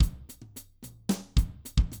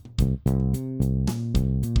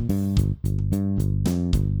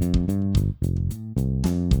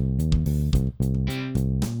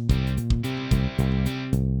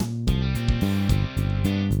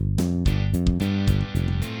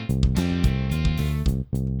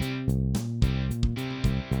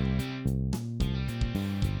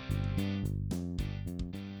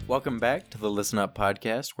Welcome back to the Listen Up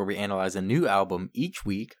podcast, where we analyze a new album each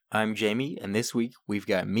week. I'm Jamie, and this week we've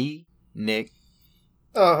got me, Nick,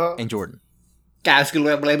 and Jordan. This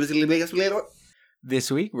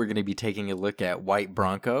week we're going to be taking a look at White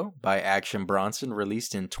Bronco by Action Bronson,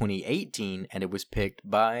 released in 2018, and it was picked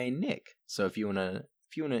by Nick. So if you wanna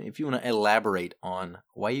elaborate on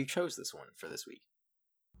why you chose this one for this week.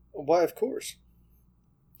 Why, of course.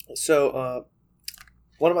 So,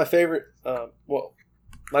 one of my favorite,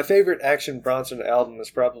 my favorite Action Bronson album is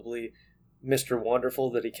probably Mr.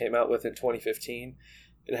 Wonderful that he came out with in 2015.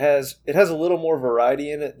 It has a little more variety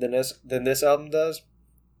in it than this album does,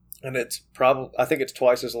 and I think it's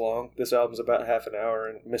twice as long. This album's about half an hour,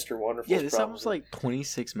 and Mr. Wonderful. Yeah, this album's like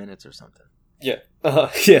 26 minutes or something. Yeah,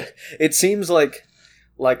 yeah. It seems like,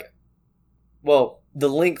 the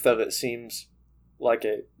length of it seems like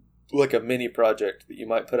a mini project that you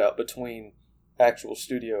might put out between actual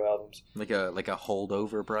studio albums, like a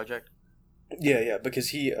holdover project. Yeah, because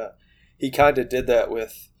he kind of did that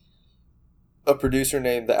with a producer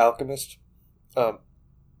named The Alchemist.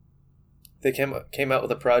 They came out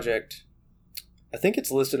with a project. I think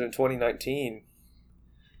it's listed in 2019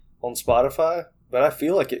 on Spotify, but I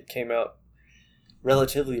feel like it came out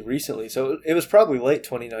relatively recently, so it was probably late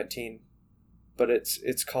 2019. But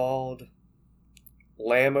it's called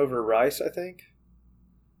Lamb Over Rice, I think.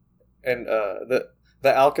 And the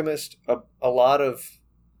Alchemist, a lot of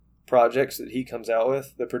projects that he comes out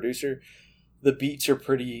with, the producer, the beats are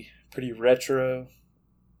pretty retro.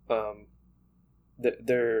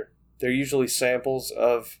 They're usually samples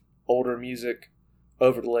of older music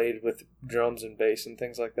overlaid with drums and bass and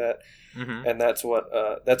things like that. Mm-hmm. And that's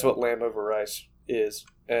what Lamb Over Rice is.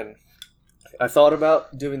 And I thought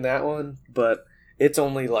about doing that one, but it's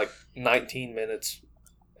only like 19 minutes.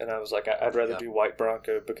 And I was like, I'd rather do White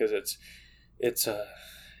Bronco because it's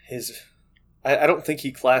his. I don't think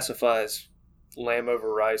he classifies Lamb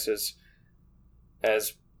Over Rice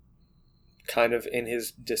as kind of in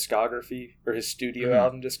his discography or his studio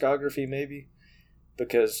album discography, maybe,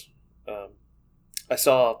 because I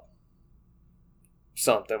saw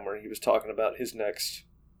something where he was talking about his next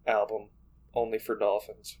album, Only for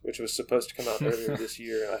Dolphins, which was supposed to come out earlier this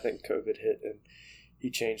year, and I think COVID hit and he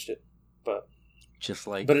changed it, but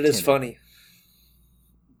it is funny.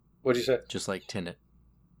 What'd you say? Just like Tenet.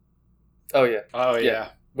 Oh yeah.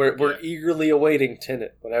 We're Yeah. eagerly awaiting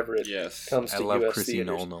Tenet whenever it comes to I love US Chrissy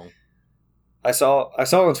theaters. Nolan. I saw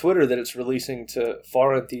on Twitter that it's releasing to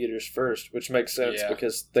foreign theaters first, which makes sense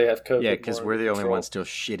because they have COVID. Yeah, because we're the only ones still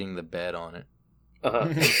shitting the bed on it.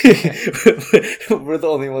 We're the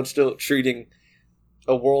only ones still treating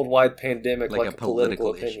a worldwide pandemic like a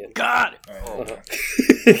political opinion. Issue. God!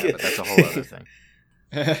 Yeah, but that's a whole other thing.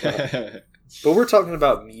 But we're talking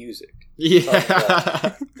about music.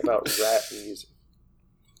 Yeah. About rap music.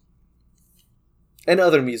 And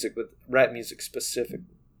other music, but rap music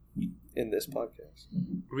specifically in this podcast.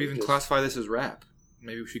 We even classify this as rap.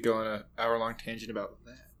 Maybe we should go on an hour-long tangent about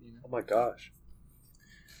that. You know? Oh my gosh.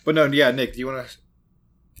 But no, yeah, Nick, do you want to...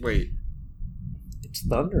 Wait. It's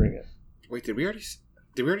thundering it. Wait, did we already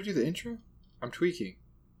do the intro? I'm tweaking.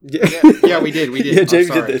 Yeah, we did. Yeah, Jamie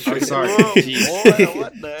did the intro. I'm sorry. Whoa, Jeez.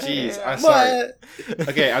 what the Jeez, hell? I'm sorry.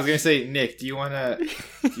 Okay, I was gonna say, Nick, do you wanna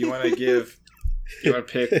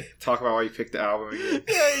talk about why you picked the album again?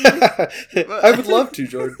 I would love to,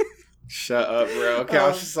 Jordan. Shut up, bro. Okay,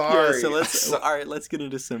 I'm sorry. Yeah, so let's get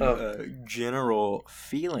into some general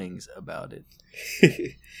feelings about it.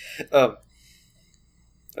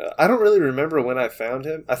 I don't really remember when I found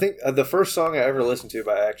him. I think the first song I ever listened to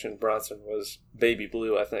by Action Bronson was Baby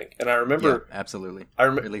Blue, I think. And I remember... Yeah, absolutely.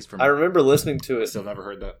 At least for me. I remember listening to it... Still never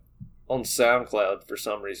heard that. On SoundCloud for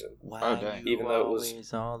some reason. Why dang. Even though it was...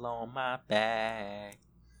 always all on my back.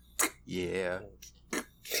 Yeah.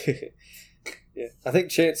 Yeah. I think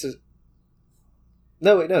Chance is...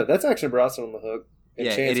 No, wait, no. That's Action Bronson on the hook. And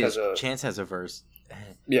yeah, Chance it is. has Chance has a verse.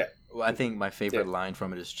 Yeah. Well, I think my favorite line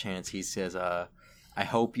from it is Chance. He says, I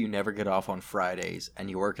hope you never get off on Fridays, and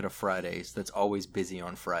you work at a Fridays that's always busy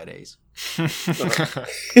on Fridays.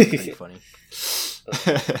 Pretty funny.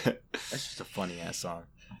 That's just a funny ass song.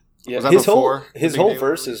 Yeah, was that his whole Big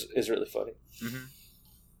verse Day is really funny. Mm-hmm.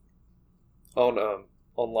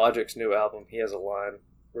 On Logic's new album, he has a line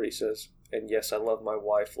where he says, "And yes, I love my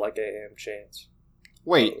wife like I am Chance."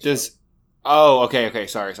 Wait, does Oh, okay.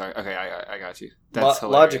 Sorry. Okay, I got you. That's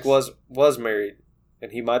hilarious. Logic was married,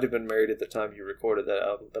 and he might have been married at the time you recorded that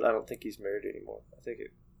album, but I don't think he's married anymore. I think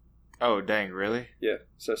it. Oh dang! Really? Yeah.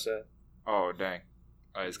 So sad. Oh dang!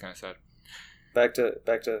 Oh, it's kind of sad. Back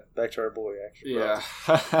to our boy. Actually. Yeah.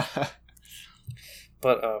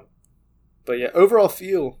 But yeah, overall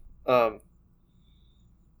feel. I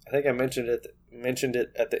think I mentioned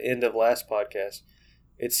it at the end of last podcast.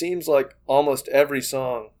 It seems like almost every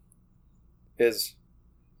song is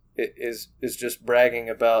just bragging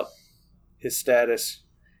about his status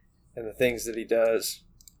and the things that he does,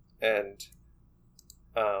 and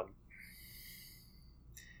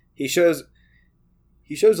he shows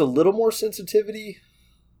a little more sensitivity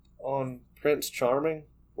on Prince Charming,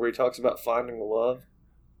 where he talks about finding love,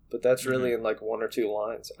 but that's really in like one or two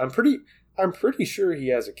lines. I'm pretty sure he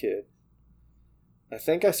has a kid. I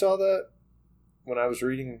think I saw that when I was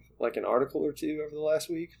reading like an article or two over the last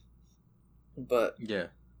week, but yeah,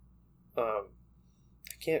 I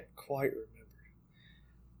can't quite remember.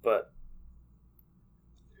 But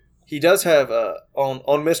he does have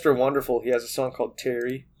on Mr. Wonderful. He has a song called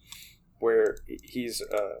Terry, where he's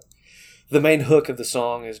the main hook of the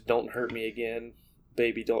song is "Don't hurt me again,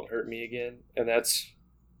 baby, don't hurt me again," and that's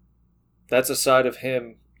a side of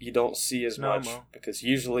him you don't see as much because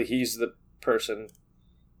usually he's the person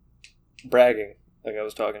bragging, like I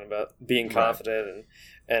was talking about, being confident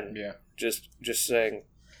and just saying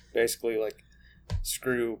basically like,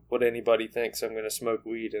 screw what anybody thinks, I'm going to smoke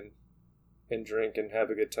weed and drink and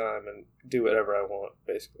have a good time and do whatever I want,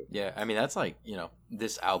 basically. Yeah, I mean that's like,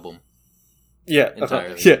 this album. Yeah,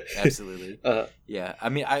 entirely. Yeah, absolutely. Yeah, I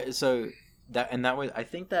mean that way I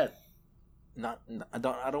think that I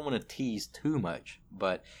don't want to tease too much,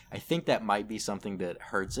 but I think that might be something that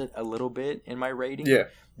hurts it a little bit in my rating. Yeah,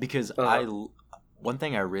 because one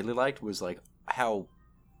thing I really liked was like how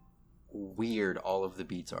weird all of the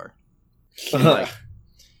beats are. Like,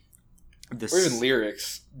 or even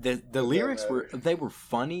lyrics. The lyrics were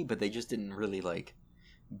funny, but they just didn't really like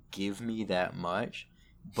give me that much.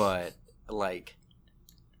 But like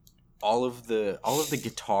all of the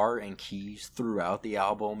guitar and keys throughout the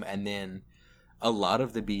album, and then a lot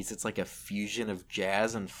of the beats, it's like a fusion of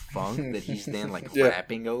jazz and funk that he's then like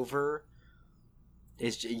rapping over.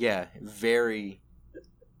 It's very.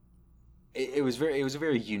 It was a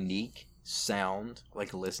very unique sound,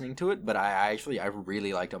 like listening to it, but I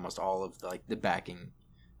really liked almost all of the backing.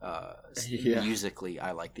 Musically,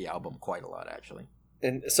 I like the album quite a lot, actually.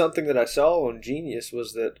 And something that I saw on Genius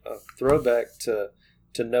was that throwback to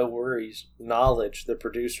No Worries, Knowledge, the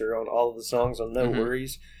producer on all of the songs on No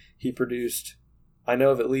Worries, he produced, I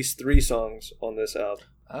know of at least 3 songs on this album.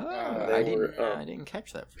 I didn't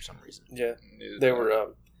catch that for some reason. Yeah, they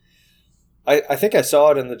were. I think I saw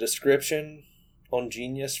it in the description on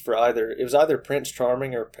Genius for either Prince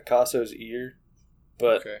Charming or Picasso's Ear,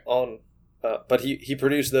 but but he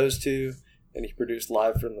produced those 2, and he produced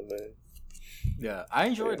Live from the Moon. Yeah, I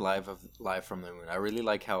enjoyed Live from the Moon. I really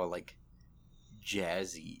like how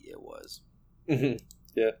jazzy it was. Mm-hmm.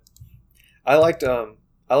 Yeah, I liked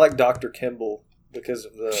Dr. Kimball because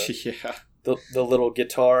of the little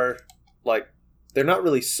guitar, like they're not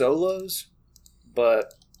really solos,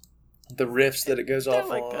 but the riffs that it goes off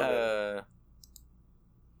on.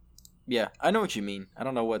 Yeah, I know what you mean. I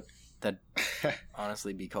don't know what that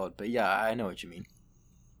honestly be called, but yeah, I know what you mean.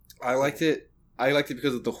 I liked it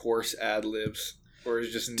because of the horse ad libs, where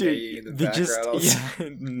it's just neighing in the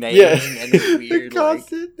background. Neighing and weird. The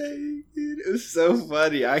constant neighing. It was so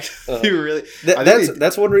funny. Really.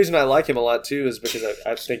 That's one reason I like him a lot too, is because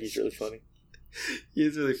I think he's really funny.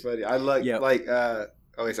 He's really funny. I like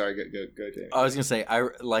Oh, sorry. Go, Jamie. I was gonna say I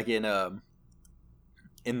like in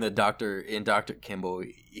Dr. Kimball,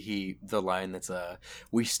 the line that's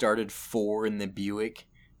we started 4 in the Buick,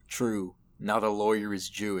 true. Now the lawyer is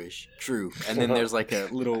Jewish, true. And then there's like a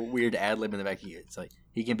little weird ad lib in the back. It's like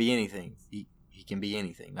he can be anything. He can be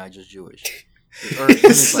anything, not just Jewish. Or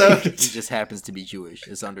it's like, he just happens to be Jewish.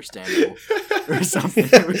 It's understandable, or something.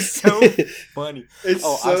 It was so funny.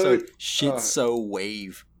 Also, shit's so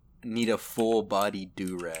wave. Need a full body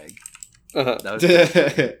do rag. Oh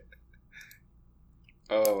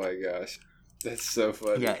my gosh, that's so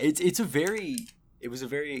funny. Yeah, it was a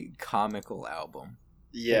very comical album.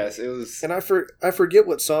 Yes, it was. And I forget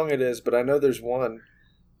what song it is, but I know there's one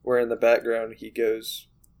where in the background he goes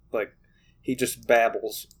like he just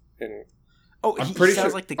babbles and. Oh, he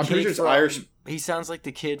sounds like the kid from Irish. He sounds like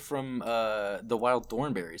the kid from the Wild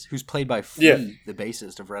Thornberrys, who's played by Flea, the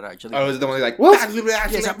bassist of Red Hot Chili Peppers. Oh, is the one like what?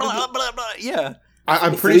 Blah blah blah. Yeah,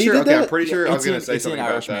 I'm pretty sure. Okay, I'm pretty sure. I was going to say something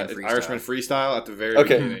about that. It's Irishman freestyle at the very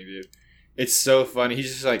beginning, dude. It's so funny.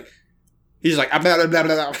 He's just like, He's like, blah, blah, blah,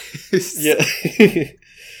 blah. Yeah.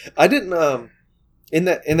 I didn't, in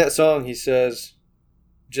that song, he says,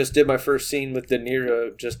 just did my first scene with De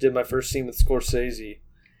Niro, just did my first scene with Scorsese.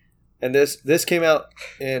 And this came out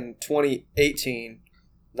in 2018.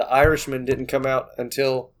 The Irishman didn't come out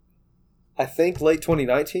until, I think, late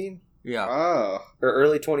 2019. Yeah. Oh. Or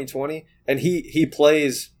early 2020. And he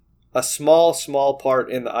plays a small part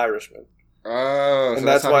in The Irishman. Oh. And so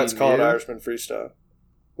that's why it's called knew? Irishman Freestyle.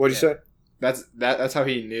 What'd you say? That's how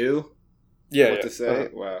he knew what to say?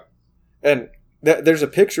 Wow. And there's a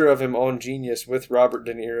picture of him on Genius with Robert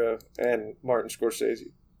De Niro and Martin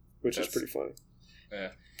Scorsese, which is pretty funny. Yeah.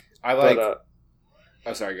 I like...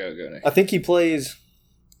 But, sorry, go Nick. I think he plays...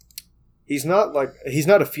 He's not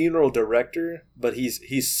a funeral director, but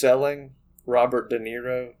he's selling Robert De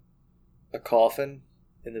Niro a coffin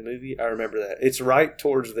in the movie. I remember that. It's right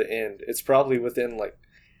towards the end. It's probably within like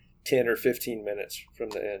 10 or 15 minutes from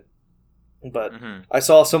the end. But I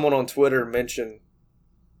saw someone on Twitter mention,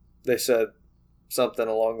 they said something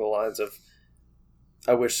along the lines of,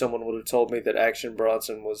 I wish someone would have told me that Action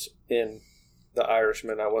Bronson was in The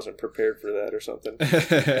Irishman. I wasn't prepared for that or something.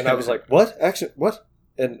 And I was like, what? What?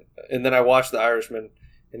 And then I watched The Irishman,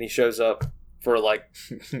 and he shows up for like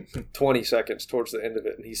 20 seconds towards the end of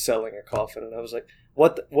it, and he's selling a coffin. And I was like,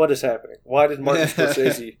 what is happening? Why did Martin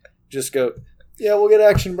Scorsese just go, yeah, we'll get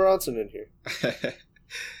Action Bronson in here?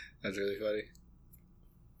 That's really funny.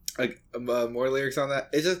 Like, more lyrics on that.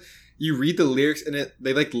 It's just, you read the lyrics, and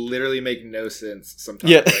they like literally make no sense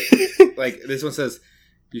sometimes. Yeah. Like this one says,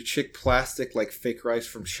 you chick plastic like fake rice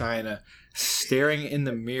from China, staring in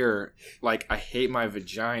the mirror like I hate my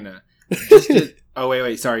vagina. Oh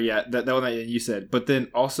wait, sorry, yeah, that one that you said. But then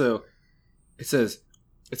also, it says,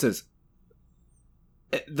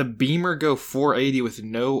 the Beamer go 480 with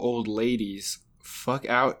no old ladies. Fuck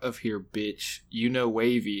out of here, bitch. You know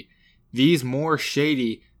wavy. These more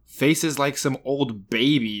shady faces like some old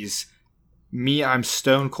babies. Me, I'm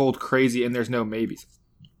stone cold crazy, and there's no maybes.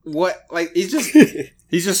 What? Like he's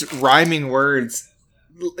just rhyming words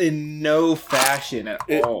in no fashion at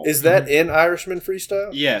all. Is that in Irishman Freestyle?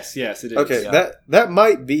 Yes, it is. Okay, yeah. that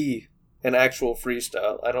might be an actual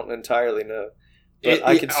freestyle. I don't entirely know. But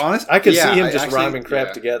I could see him just rhyming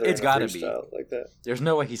crap together. It's got to be like that. There's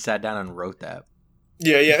no way he sat down and wrote that.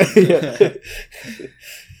 Yeah.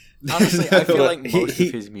 Honestly, I feel like most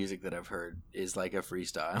of his music that I've heard is like a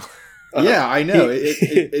freestyle. Yeah, I know.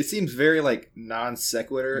 It seems very like non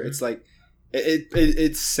sequitur. Mm-hmm. It's like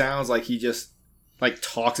it sounds like he just like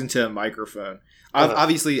talks into a microphone.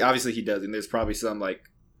 Obviously he doesn't. There's probably some like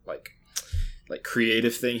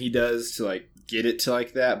creative thing he does to like get it to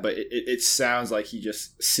like that. But it sounds like he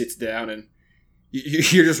just sits down and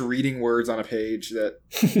you're just reading words on a page that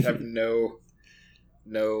have no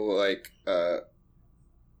like I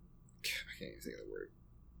can't even think of the word.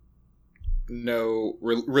 No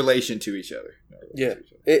relation to each other. Yeah,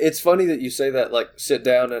 it's funny that you say that. Like, sit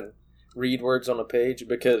down and read words on a page,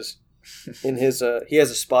 because in his he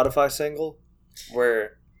has a Spotify single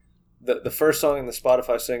where the first song in the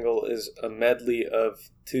Spotify single is a medley of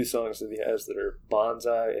two songs that he has that are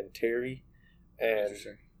Bonsai and Terry,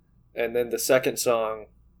 and then the second song,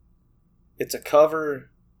 it's a cover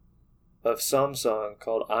of some song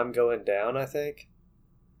called "I'm Going Down," I think,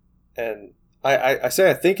 and I say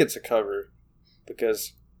I think it's a cover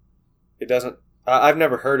because it doesn't. I've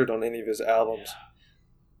never heard it on any of his albums,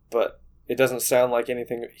 but it doesn't sound like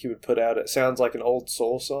anything he would put out. It sounds like an old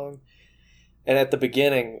soul song. And at the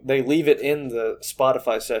beginning, they leave it in the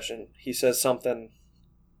Spotify session. He says something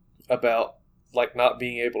about like not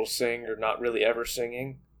being able to sing or not really ever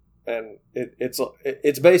singing, and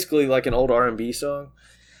it's basically like an old R&B song,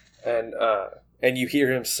 and you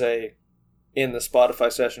hear him say in the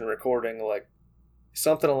Spotify session recording like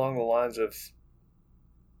something along the lines of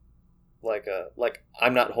like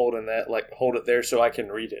I'm not holding that, like hold it there so I can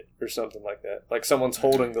read it or something like that. Like someone's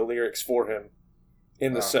holding the lyrics for him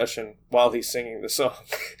in the session while he's singing the song.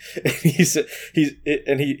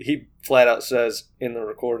 And he flat out says in the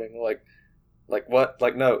recording like what?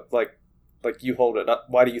 Like no, like you hold it.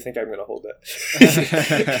 Why do you think I'm going to hold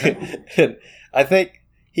that? And I think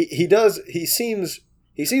he does. He seems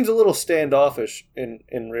a little standoffish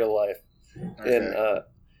in real life. Okay.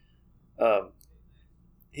 And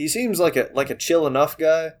he seems like a chill enough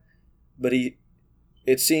guy, but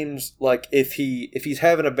it seems like if he's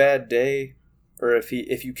having a bad day, or if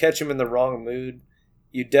you catch him in the wrong mood,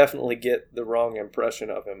 you definitely get the wrong impression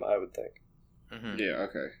of him, I would think. Mm-hmm. Yeah.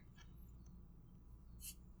 Okay.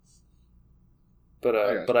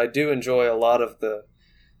 But I do enjoy a lot of the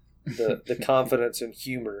confidence and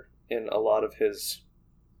humor in a lot of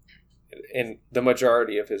in the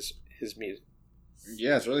majority of his his music.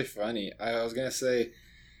 Yeah, it's really funny. I was gonna say,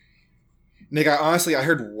 Nick, I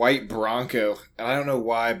heard White Bronco, and I don't know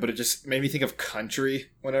why, but it just made me think of country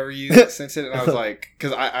whenever you sent it, and I was like,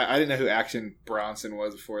 because I didn't know who Action Bronson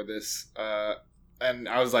was before this, and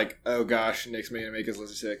I was like, oh gosh, Nick's going to make us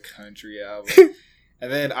listen to a country album.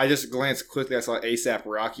 And then I just glanced quickly, I saw A$AP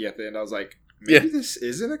Rocky at the end, I was like, maybe this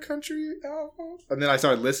isn't a country album? And then I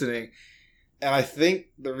started listening, and I think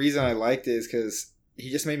the reason I liked it is because he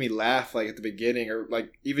just made me laugh, like, at the beginning, or,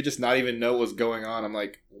 like, even just not even know what was going on. I'm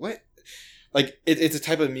like, what? Like, it's a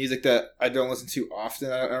type of music that I don't listen to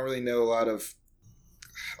often. I don't really know a lot of...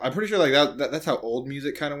 I'm pretty sure like that's how old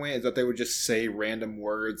music kind of went, is that they would just say random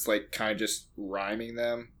words, like kind of just rhyming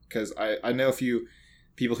them. Because I know a few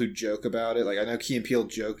people who joke about it. Like I know Key and Peele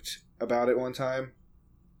joked about it one time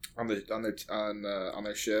on their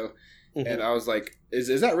show, mm-hmm. And I was like,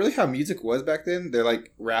 is that really how music was back then? They're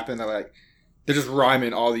like rapping, they're just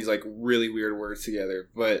rhyming all these like really weird words together.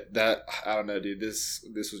 But that, I don't know, dude. This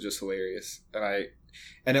was just hilarious,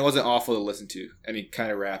 and it wasn't awful to listen to, and he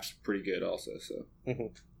kind of raps pretty good also. So mm-hmm.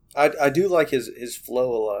 I do like his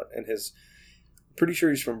flow a lot, and pretty sure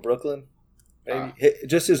he's from Brooklyn, maybe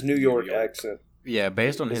just his New York accent. Yeah,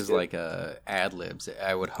 based on his like ad libs,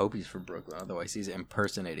 I would hope he's from Brooklyn. Otherwise, he's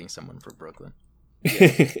impersonating someone from Brooklyn.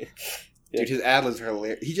 Yeah. Dude, his ad libs are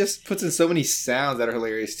hilarious. He just puts in so many sounds that are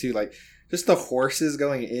hilarious too, like just the horses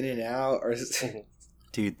going in and out. Or just...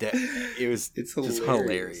 Dude, it's just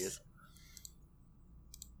hilarious.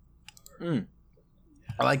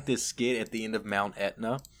 I like this skit at the end of Mount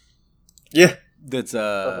Etna. Yeah, that's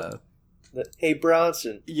Hey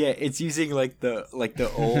Bronson. Yeah, it's using like the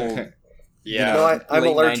old. Yeah, I'm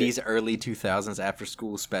late allergic. 90s, early 2000s after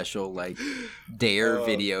school special like dare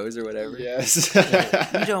videos or whatever. Yes.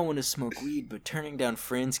 You don't want to smoke weed, but turning down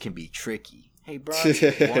friends can be tricky. Hey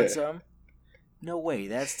Bronson, want some? No way,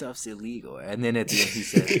 that stuff's illegal. And then at the end he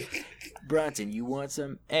says, Bronson, you want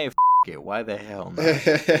some? Hey, it. Why the hell not?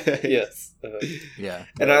 Yes. Yeah.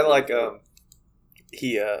 And I like I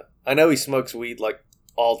know he smokes weed like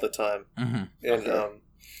all the time. Mm-hmm. And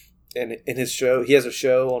and in his show, he has a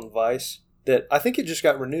show on Vice that I think it just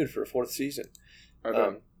got renewed for a 4th season.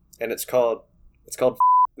 Okay. And it's called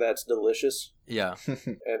That's Delicious. Yeah.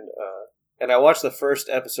 And I watched the first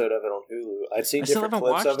episode of it on Hulu. I'd seen different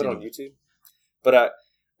clips of it on YouTube. But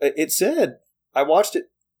it said, I watched it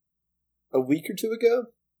a week or two ago,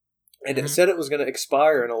 and it said it was going to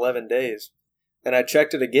expire in 11 days. And I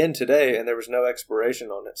checked it again today, and there was no expiration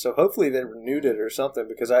on it. So hopefully they renewed it or something,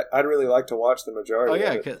 because I'd really like to watch the majority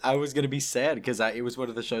of it. Oh, yeah, I was going to be sad, because it was one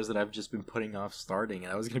of the shows that I've just been putting off starting,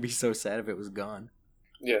 and I was going to be so sad if it was gone.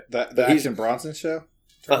 Yeah. The Action Bronson show?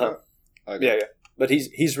 Uh-huh. Okay. Yeah. But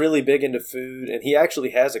he's really big into food, and he actually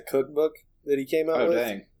has a cookbook that he came out with. Oh,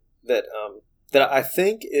 dang. That I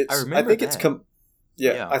think it's... I think it's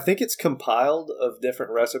I think it's compiled of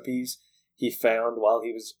different recipes he found while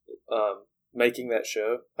he was making that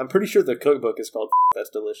show. I'm pretty sure the cookbook is called That's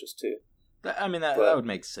Delicious too. That would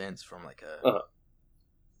make sense from like a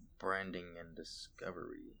branding and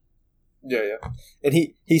discovery. Yeah. And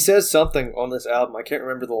he says something on this album. I can't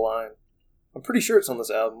remember the line. I'm pretty sure it's on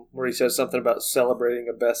this album where he says something about celebrating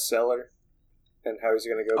a bestseller and how he's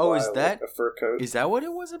going to go buy a fur coat. Is that what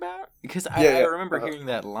it was about? Because I remember hearing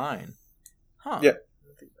that line. Huh. Yeah.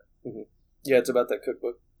 Mm-hmm. Yeah, it's about that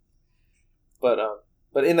cookbook. But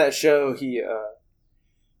in that show, he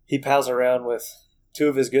pals around with 2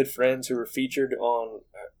 of his good friends who were featured on,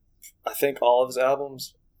 I think, all of his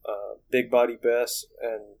albums, Big Body Bess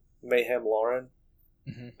and Mayhem Lauren.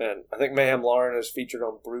 Mm-hmm. And I think Mayhem Lauren is featured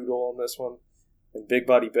on Brutal on this one. And Big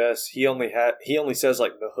Body Bess, he only says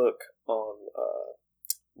like the hook on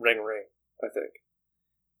Ring Ring, I think.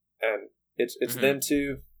 And it's them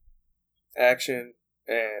 2, Action,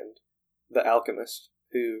 and The Alchemist,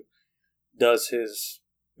 who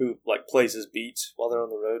plays his beats while they're on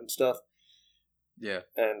the road and stuff. Yeah.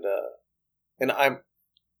 And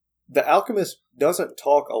The Alchemist doesn't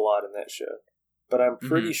talk a lot in that show, but I'm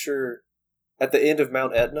pretty sure at the end of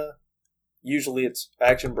Mount Etna, usually it's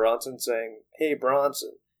Action Bronson saying, "Hey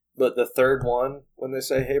Bronson," but the third one, when they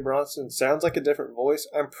say "Hey Bronson," sounds like a different voice.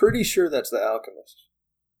 I'm pretty sure that's The Alchemist.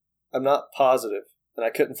 I'm not positive, and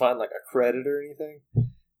I couldn't find like a credit or anything.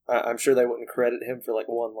 I'm sure they wouldn't credit him for like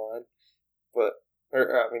one line. But they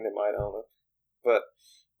might, I don't know.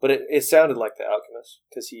 But it sounded like The Alchemist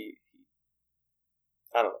because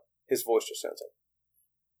I don't know, his voice just sounds like.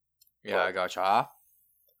 Yeah, I gotcha.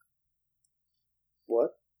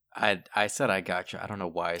 What? I said I gotcha. I don't know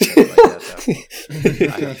why I said it like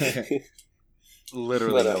that though.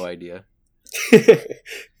 Literally no idea.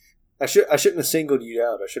 I shouldn't have singled you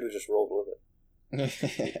out. I should have just rolled with it.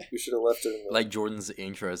 We should have left it in the... Like Jordan's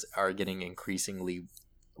intros are getting increasingly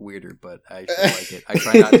weirder, but I actually like it. I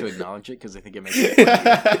try not to acknowledge it because I think it makes it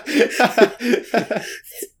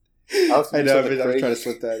funny. I know, I'm trying to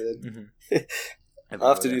slip that in. Mm-hmm.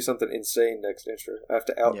 I'll have to do something insane next intro. I have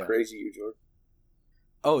to out-crazy you, Jordan.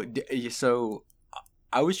 Oh, so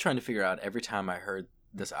I was trying to figure out every time I heard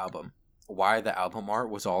this album why the album art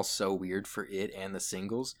was all so weird for it and the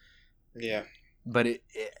singles. Yeah. But it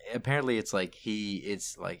apparently it's like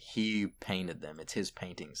he painted them. It's his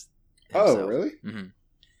paintings himself. Oh, really? Mm-hmm.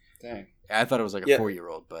 Dang. I thought it was like a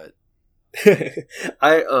 4-year-old, but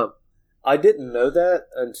I didn't know that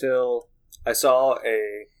until I saw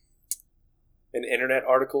an internet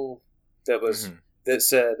article that was that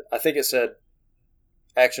said, I think it said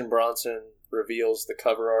Action Bronson reveals the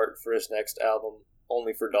cover art for his next album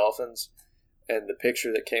Only for Dolphins, and the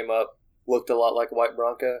picture that came up looked a lot like White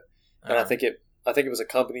Bronco, and I think it was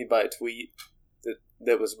accompanied by a tweet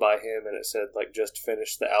that was by him, and it said like just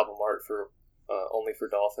finished the album art for Only for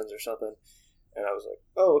Dolphins or something, and I was like,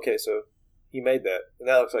 oh, okay, so he made that, and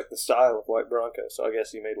that looks like the style of White Bronco, so I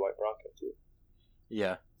guess he made White Bronco too.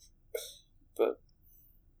 Yeah. But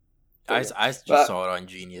I just saw it on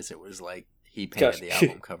Genius. It was like he painted the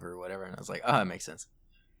album cover or whatever, and I was like, oh, that makes sense.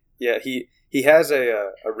 Yeah, he has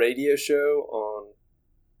a radio show on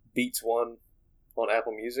Beats One on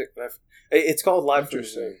Apple Music. It's called Live Through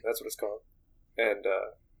Sing. That's what it's called. And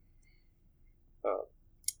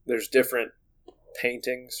there's different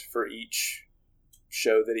paintings for each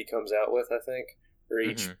show that he comes out with, I think, or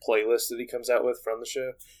each playlist that he comes out with from the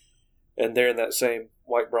show. And they're in that same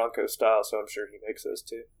White Bronco style, so I'm sure he makes those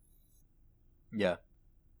too. Yeah.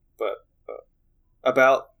 But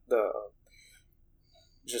about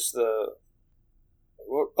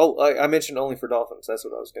I mentioned Only for Dolphins. That's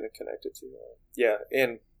what I was going to connect it to.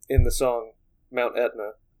 In the song Mount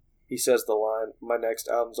Etna, he says the line, "My next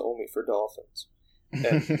album's only for dolphins,"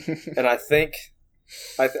 and I think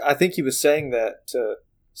he was saying that to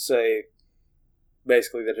say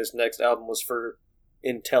basically that his next album was for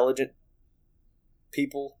intelligent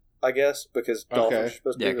people, I guess, because dolphins are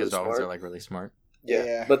supposed to be really dolphins smart. are like really smart.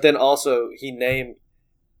 Yeah, but then also he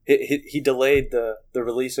delayed the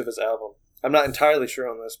release of his album. I'm not entirely sure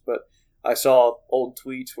on this, but I saw old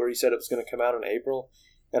tweets where he said it was going to come out in April,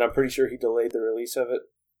 and I'm pretty sure he delayed the release of it,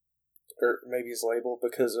 or maybe his label,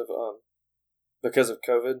 because of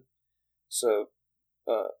COVID. So,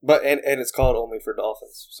 but it's called Only for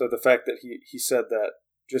Dolphins. So the fact that he said that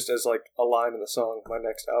just as like a line in the song, "My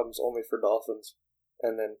next album's only for dolphins,"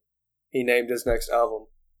 and then he named his next album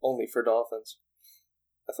Only for Dolphins.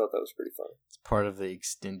 I thought that was pretty funny. It's part of the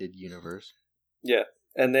extended universe. Yeah,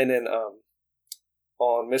 and then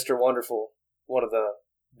on Mr. Wonderful, one of the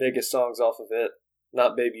biggest songs off of it,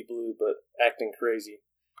 not Baby Blue, but Acting Crazy,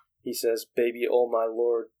 he says, "Baby, oh my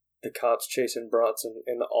lord, the cops chasing Bronson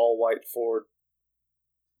in the all-white Ford,"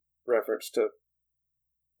 reference to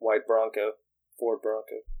White Bronco, Ford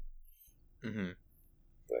Bronco. Mm-hmm.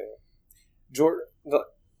 So, yeah. Jordan,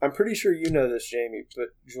 I'm pretty sure you know this, Jamie,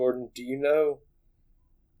 but Jordan, do you know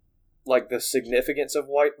like the significance of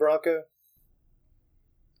White Bronco?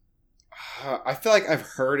 I feel like I've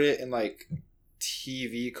heard it in like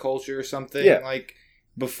TV culture or something like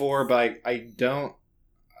before, but I don't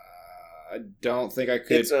think I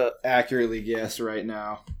could accurately guess right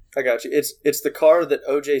now. I got you. It's the car that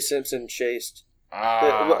O.J. Simpson chased.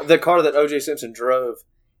 The car that O.J. Simpson drove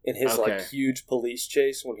in his like huge police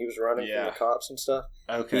chase when he was running from the cops and stuff.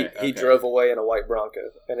 He drove away in a White Bronco,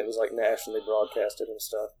 and it was like nationally broadcasted and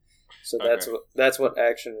stuff. So that's what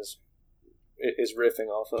Action is riffing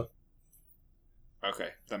off of. Okay,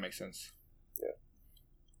 that makes sense. Yeah.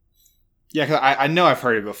 Yeah, because I know I've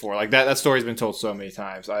heard it before. Like that story's been told so many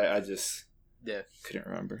times. I just couldn't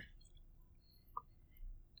remember.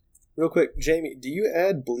 Real quick, Jamie, do you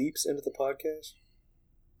add bleeps into the podcast?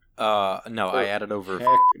 No, I added over,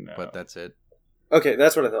 no. But that's it. Okay,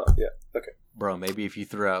 that's what I thought. Yeah, okay. Bro, maybe if you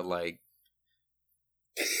threw out like...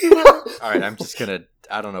 Alright, I'm just gonna...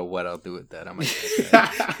 I don't know what I'll do with that. I might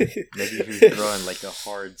maybe if you throw in like a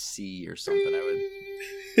hard C or something, I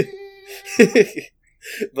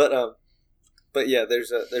would... But yeah,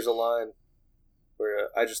 there's a line where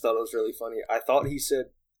I just thought it was really funny. I thought he said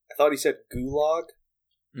gulag,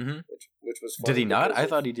 which was funny. Did he not? I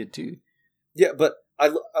thought he did too. Yeah, but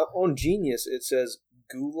on Genius it says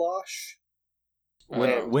goulash.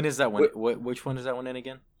 When is that one? Which one is that one in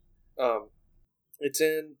again? It's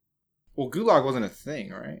in. Well, gulag wasn't a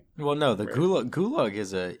thing, right? Well, no, the gulag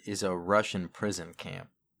is a Russian prison camp.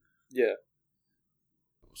 Yeah.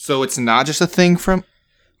 So it's not just a thing from.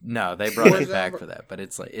 No, they brought it back for that, but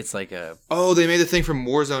it's like a. Oh, they made the thing from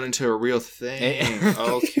Warzone into a real thing.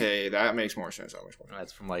 Okay, that makes more sense.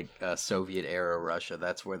 That's from like Soviet era Russia.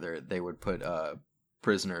 That's where they would put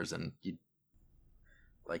prisoners, and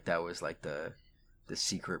like that was like the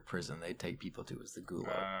secret prison they take people to is the Gulag.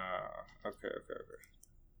 Okay.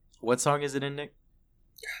 What song is it in, Nick?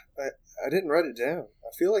 I didn't write it down.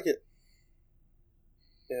 I feel like it.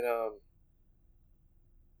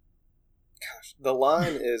 Gosh, the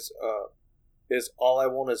line is all I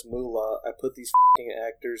want is moolah. I put these f***ing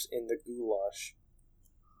actors in the goulash,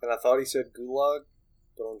 and I thought he said gulag,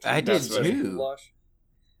 but I did too. Goulash.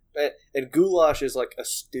 And goulash is like a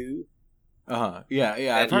stew. Yeah.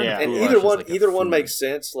 And either one makes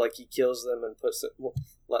sense. Like he kills them and puts it. Well,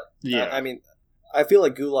 like, yeah. I mean, I feel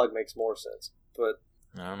like gulag makes more sense, but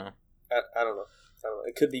I don't know. I don't know.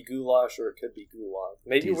 It could be goulash or it could be gulag.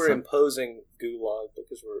 Maybe we're imposing gulag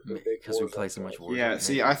because we're big. Because we play so much Warzone. Yeah.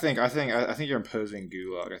 See, I think you're imposing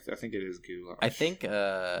gulag. I think it is gulag. I think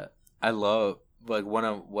I love like one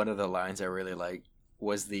of the lines I really like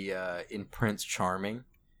was the in Prince Charming,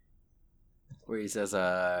 where he says,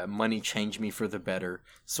 "Money changed me for the better,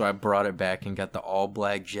 so I brought it back and got the all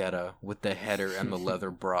black Jetta with the header and the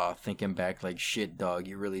leather bra. Thinking back, like shit, dog,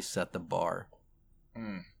 you really set the bar."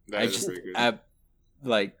 That is pretty good.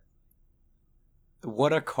 Like,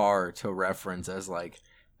 what a car to reference as like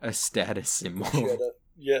a status symbol. Jetta.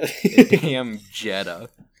 Yeah, damn Jetta.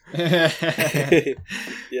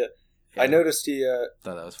 Yeah, I noticed he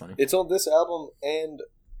thought that was funny. It's on this album and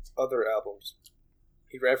other albums.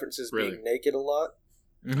 He references being naked a lot.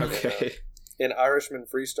 Okay. In Irishman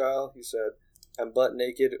Freestyle, he said, "I'm butt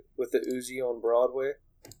naked with the Uzi on Broadway."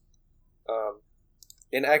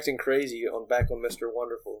 In Acting Crazy on Back on Mr.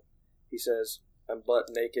 Wonderful, he says, "I'm butt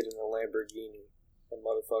naked in a Lamborghini, and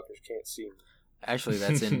motherfuckers can't see me." Actually,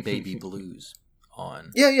 that's in Baby Blues.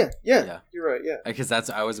 Yeah. You're right. Yeah, because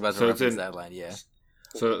I was about to reference that line. Yeah.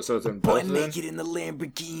 So it's in butt naked in the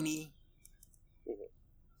Lamborghini.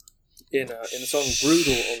 In the song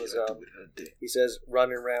 "Brutal" on his album, he says,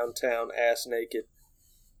 "Running around town ass naked."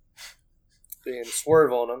 In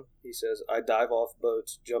 "Swerve on Him," he says, "I dive off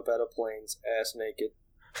boats, jump out of planes, ass naked."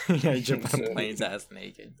 Yeah, jump out of planes, ass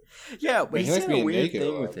naked. Yeah, but he's got a weird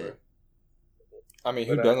thing with it. I mean,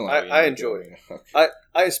 who doesn't like it? I enjoy it. Okay.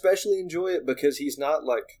 I especially enjoy it because he's not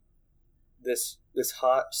like this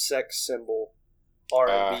hot sex symbol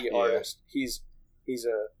R&B artist. He's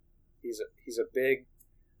a big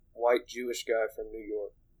white Jewish guy from New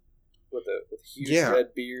York with a huge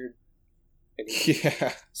red beard. And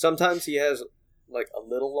sometimes he has like a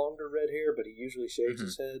little longer red hair, but he usually shaves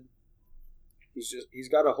his head. He's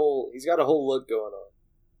got a whole look going on,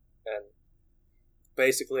 and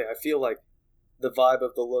basically I feel like the vibe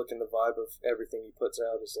of the look and the vibe of everything he puts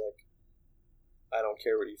out is like, I don't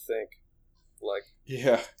care what you think, like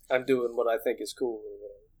I'm doing what I think is cool.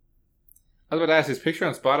 I was about to ask, his picture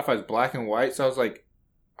on Spotify is black and white, so I was like,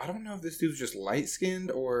 I don't know if this dude's just light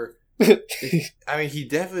skinned or. I mean, he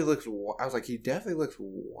definitely looks. I was like, he definitely looks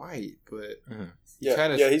white, but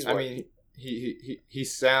he's white. I mean, he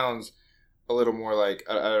sounds a little more like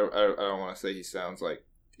I don't want to say he sounds like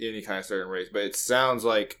any kind of certain race, but it sounds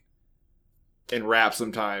like in rap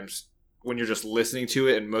sometimes when you're just listening to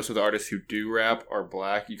it, and most of the artists who do rap are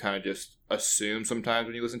black, you kind of just assume sometimes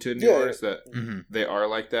when you listen to a new artist that they are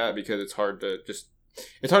like that because it's hard to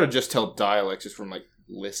just tell dialects just from like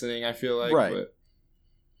listening. I feel like but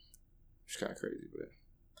it's kind of crazy,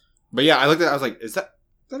 but yeah, I looked at it, I was like, is that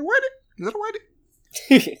a white? Is that a white?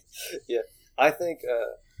 Yeah, I think.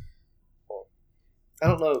 I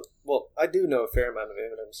don't know. Well, I do know a fair amount of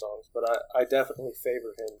Eminem songs, but I definitely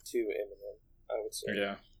favor him to Eminem. I would say.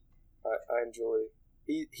 Yeah. I enjoy.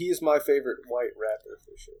 He is my favorite white rapper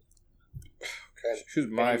for sure. Who's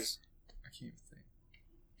my? I can't think.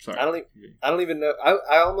 Sorry. I don't even know.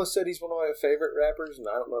 I almost said he's one of my favorite rappers, and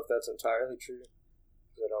I don't know if that's entirely true.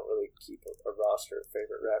 I don't really keep a roster of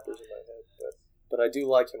favorite rappers in my head, but I do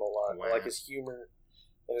like him a lot. Wow. I like his humor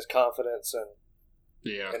and his confidence and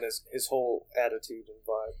his whole attitude and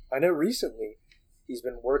vibe. I know recently he's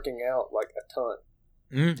been working out like a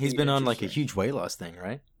ton. He's been on like a huge weight loss thing,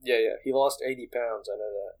 right? Yeah. He lost 80 pounds. I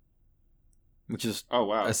know that. Which is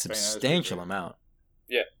a substantial amount.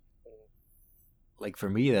 Yeah. Like for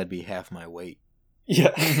me, that'd be half my weight. Yeah.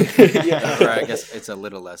 Or I guess it's a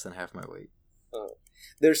little less than half my weight.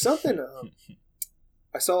 There's something,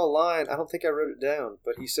 I saw a line, I don't think I wrote it down,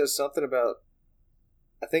 but he says something about,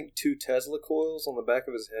 I think 2 Tesla coils on the back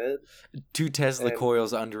of his head. 2 Tesla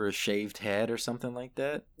coils under a shaved head or something like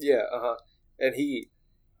that? Yeah, And he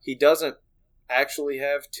doesn't actually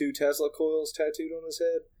have 2 Tesla coils tattooed on his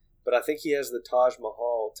head, but I think he has the Taj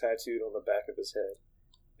Mahal all tattooed on the back of his head.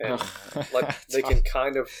 And like they can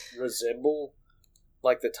kind of resemble,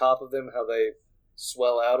 like the top of them, how they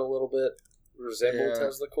swell out a little bit, resemble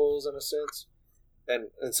Tesla coils in a sense.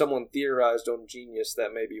 And someone theorized on Genius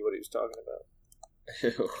that may be what he was talking about.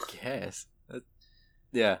 Yes.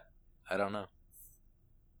 Yeah, I don't know.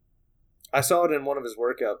 I saw it in one of his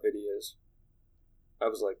workout videos. I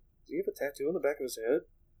was like, does he have a tattoo on the back of his head?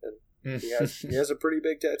 And he has a pretty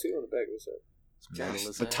big tattoo on the back of his head.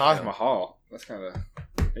 Yes, the Taj Mahal. That's kind of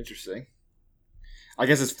interesting. I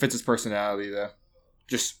guess it fits his personality, though.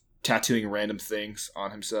 Just tattooing random things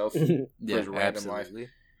on himself for his random life.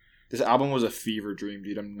 This album was a fever dream,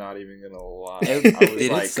 dude. I'm not even gonna lie.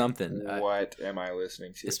 It is something. What am I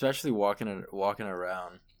listening to? Especially walking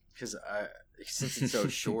around, because since it's so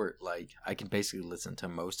short, like I can basically listen to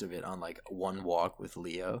most of it on like one walk with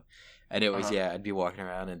Leo, and it was I'd be walking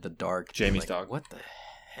around in the dark. Jamie's like, dog. What the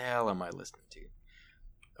hell am I listening to?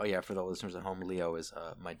 Oh yeah, for the listeners at home, Leo is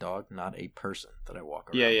my dog, not a person that I walk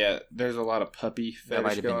around. Yeah. There's a lot of puppy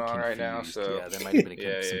fetish going on right now, so yeah, there might have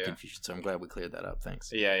been some confusion. So I'm glad we cleared that up. Thanks.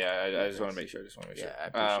 Yeah. I just want to make sure. Yeah, I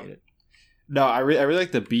appreciate it. No, I really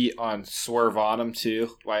like the beat on "Swerve on 'Em"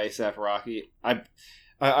 too by A$AP Rocky.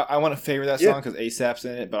 I want to favor that song because A$AP's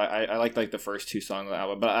in it, but I like the first two songs of the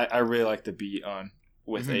album. But I really like the beat on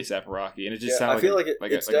with A$AP Rocky, and it just sounds like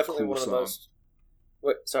it's definitely one of the most.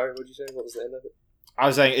 What? Sorry, what did you say? What was the end of it? I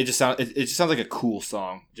was saying it just sounds like a cool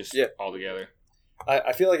song, just altogether.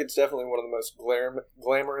 I feel like it's definitely one of the most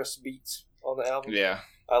glamorous beats on the album. Yeah,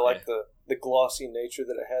 I like the glossy nature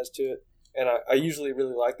that it has to it, and I usually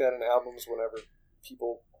really like that in albums whenever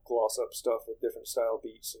people gloss up stuff with different style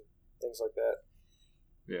beats and things like that.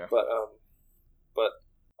 Yeah, but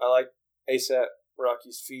I like A$AP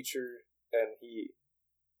Rocky's feature, and he,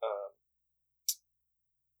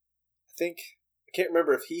 I can't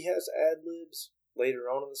remember if he has ad libs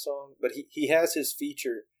later on in the song, but he has his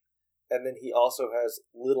feature, and then he also has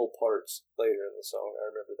little parts later in the song.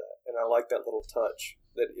 I remember that, and I like that little touch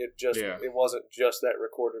that it wasn't just that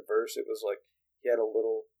recorded verse. It was like he had a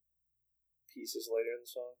little pieces later in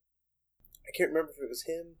the song. I can't remember if it was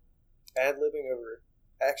him ad libbing over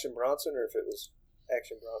Action Bronson or if it was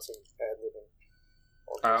Action Bronson ad libbing.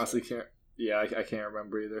 I honestly can't. Yeah, I can't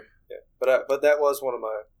remember either. Yeah, but that was one of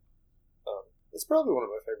my. It's probably one of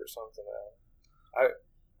my favorite songs on the album.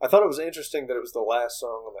 I thought it was interesting that it was the last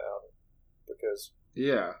song on the album because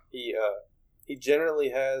he generally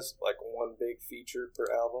has like one big feature per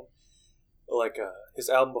album. Like his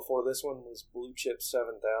album before this one was Blue Chip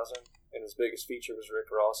 7000, and his biggest feature was Rick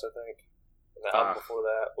Ross, I think. And the album before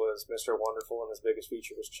that was Mr. Wonderful, and his biggest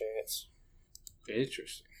feature was Chance.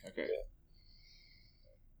 Interesting. Okay. Yeah.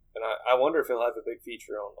 And I wonder if he'll have a big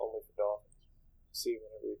feature on Only for Dolphins. See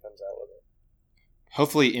whenever he comes out with it.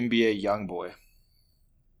 Hopefully NBA Youngboy.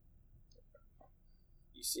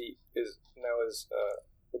 You see,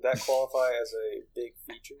 would that qualify as a big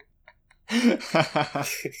feature? I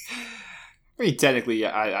mean, technically,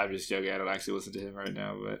 yeah. I'm just joking. I don't actually listen to him right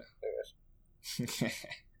now, but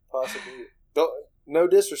possibly. No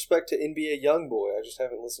disrespect to NBA Youngboy. I just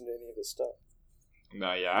haven't listened to any of his stuff.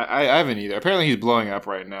 No, yeah, I haven't either. Apparently, he's blowing up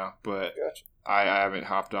right now, but gotcha. I haven't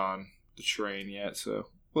hopped on the train yet, so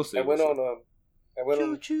we'll see. I went on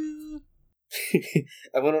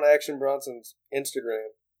Action Bronson's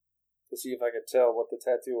Instagram to see if I could tell what the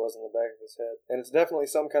tattoo was on the back of his head, and it's definitely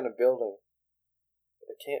some kind of building.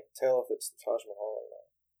 But I can't tell if it's the Taj Mahal or not.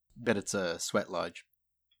 Bet it's a sweat lodge.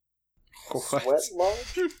 What? Sweat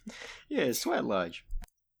lodge? Yeah, sweat lodge.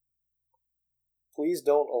 Please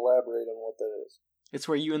don't elaborate on what that is. It's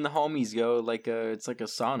where you and the homies go. It's like a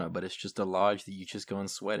sauna, but it's just a lodge that you just go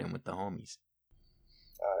and sweat in with the homies.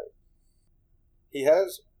 He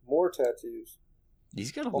has more tattoos.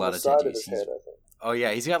 He's got a lot of tattoos. On the side of his head, I think. Oh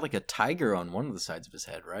yeah, he's got like a tiger on one of the sides of his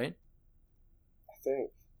head, right? I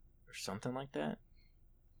think, or something like that.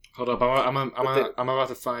 Hold up, I'm about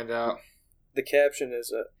to find out. The caption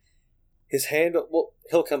is his handle. Well,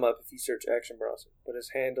 he'll come up if you search Action Bronson, but his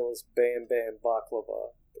handle is Bam Bam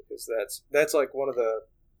Baklava because that's like one of the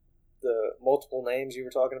multiple names you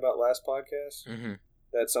were talking about last podcast. Mm-hmm.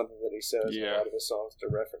 That's something that he says in a lot of his songs to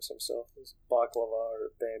reference himself as Baklava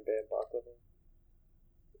or Bam Bam Baklava.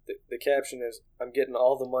 The caption is, I'm getting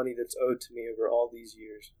all the money that's owed to me over all these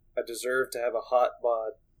years. I deserve to have a hot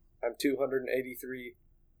bod. I'm 283,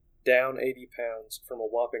 down 80 pounds from a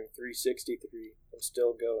whopping 363. I'm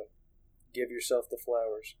still going. Give yourself the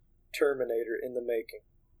flowers. Terminator in the making.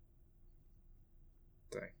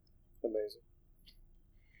 Dang. Amazing.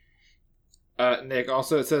 Nick,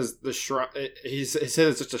 also it says the shrine. He said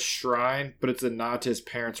it's just a shrine, but it's a nod to his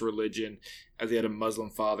parents' religion, as he had a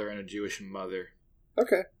Muslim father and a Jewish mother.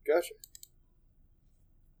 Okay, gotcha.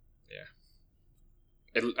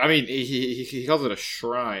 I mean, he calls it a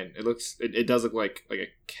shrine. It does look like a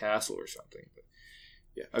castle or something. But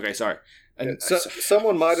yeah. Okay, sorry. And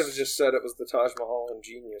someone might have just said it was the Taj Mahal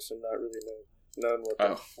ingenious and not really known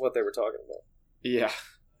what they were talking about. Yeah,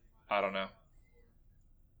 I don't know.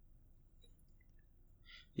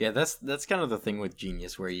 Yeah, that's kind of the thing with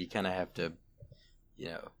Genius, where you kind of have to,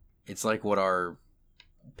 it's like what our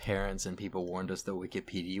parents and people warned us that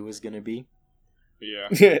Wikipedia was going to be.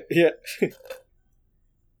 Yeah. Yeah.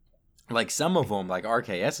 Like some of them, like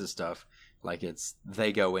RKS's stuff, like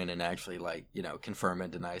they go in and actually confirm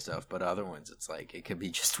and deny stuff, but other ones it's like it could be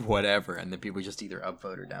just whatever, and then people just either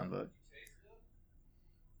upvote or downvote.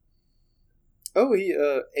 Oh, he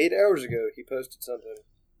 8 hours ago he posted something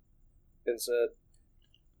and said,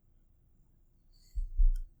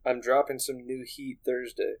 "I'm dropping some new heat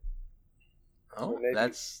Thursday." Oh, so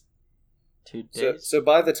that's 2 days. So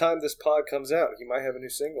by the time this pod comes out, he might have a new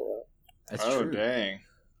single out. That's true. Oh, dang.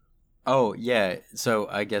 Oh, yeah. So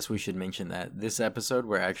I guess we should mention that this episode,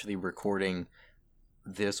 we're actually recording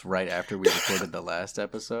this right after we recorded the last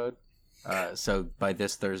episode. So by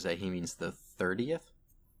this Thursday, he means the 30th?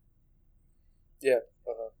 Yeah.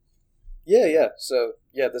 Yeah. So,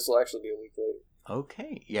 yeah, this will actually be a week later.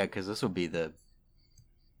 Okay. Yeah, because this will be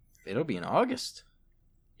it'll be in August.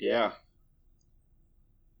 Yeah.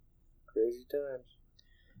 Crazy times.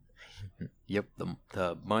 Yep,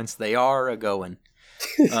 the months they are a-going.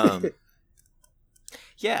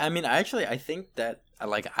 Yeah, I mean, I think that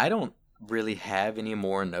I don't really have any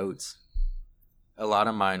more notes. A lot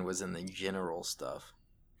of mine was in the general stuff.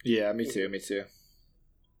 Yeah, me too.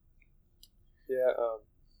 Yeah.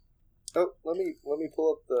 Oh, let me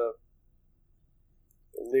pull up the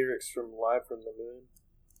lyrics from Live from the Moon.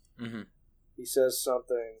 Mm-hmm. He says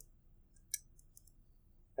something.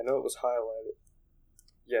 I know it was highlighted.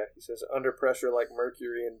 Yeah, he says, "Under pressure like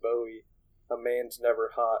Mercury and Bowie. A man's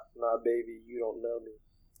never hot. Nah, baby, you don't know me."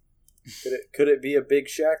 Could it be a Big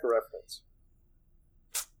Shaq reference?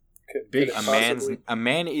 A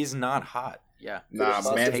man is not hot. Yeah. Nah,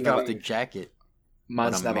 man's take off the jacket.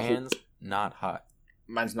 Man's not hot.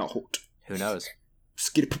 Man's not hot. Who knows?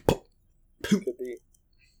 Could be.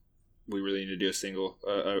 We really need to do a single,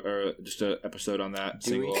 or just an episode on that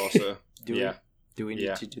single also. Do we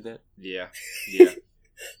need to do that? Yeah.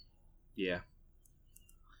 Yeah.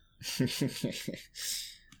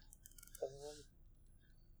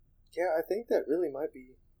 Yeah, I think that really might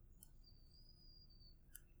be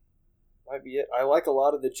it. I like a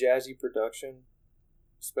lot of the jazzy production,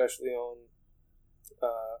 especially on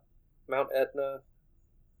Mount Etna.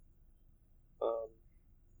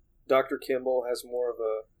 Dr. Kimball has more of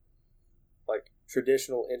a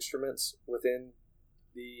traditional instruments within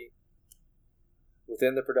the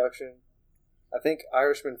production. I think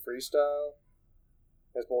Irishman Freestyle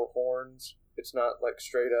has more horns. It's not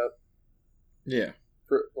straight up. Yeah.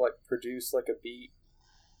 Produce a beat,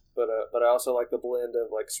 but I also like the blend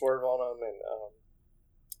of Swerve on them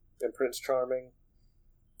and Prince Charming.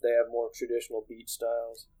 They have more traditional beat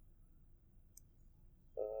styles.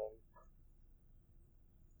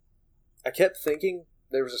 I kept thinking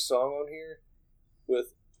there was a song on here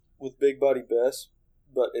with Big Body Bess,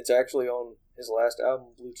 but it's actually on his last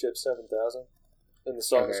album, Blue Chip 7000, and the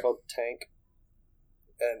song is called Tank.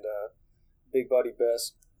 And Big Body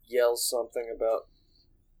Bess yells something about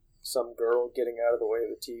some girl getting out of the way of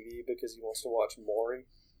the TV because he wants to watch Maury.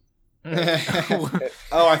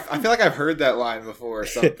 I feel like I've heard that line before or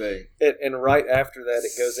something. And right after that,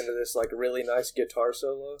 it goes into this really nice guitar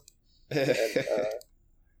solo.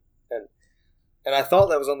 And I thought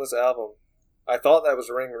that was on this album. I thought that was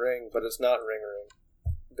Ring Ring, but it's not Ring Ring.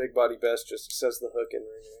 Big Body Bess just says the hook in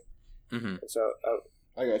Ring Ring. Mm-hmm. And so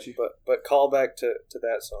I got you. But call back to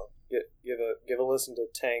that song. Give a listen to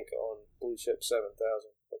Tank on Blue Chip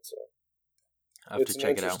 7000. It's an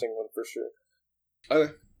interesting one for sure.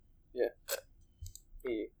 Okay. Yeah.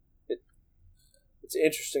 It's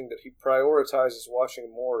interesting that he prioritizes watching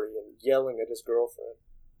Maury and yelling at his girlfriend.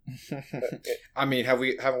 I mean,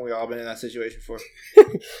 haven't we all been in that situation before?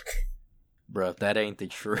 Bro, that ain't the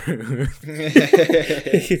truth.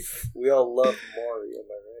 We all love Maury, am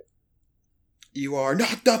I right? You are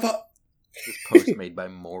not the This post made by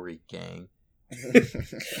Maury Gang.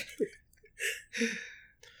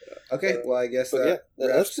 Okay, well, I guess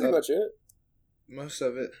that's pretty much it. Most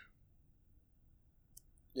of it.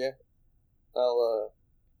 Yeah.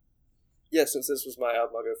 Since this was my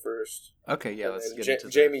album, I'll go first. Okay, yeah, let's get into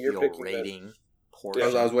Jamie, the you're picking rating portion.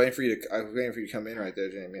 I was waiting for you to come in right there,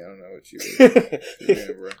 Jamie. I don't know what you were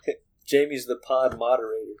doing, bro. Jamie's the pod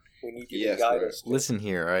moderator. We need you to guide us. Listen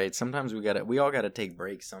here, all right? Sometimes we all gotta take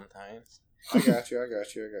breaks sometimes. I got you.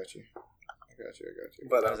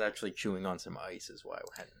 But I was actually chewing on some ice is why I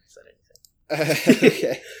hadn't said anything.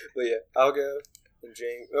 Okay. But yeah, I'll go. And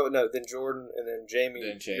Jamie. Oh no, then Jordan, and then Jamie.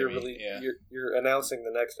 You're announcing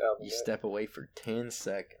the next album. You step away for 10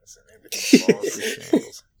 seconds and everything falls to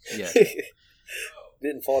shambles. Yeah.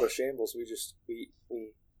 Didn't fall to shambles. We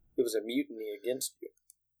it was a mutiny against you.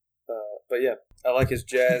 But yeah, I like his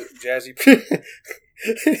jazzy.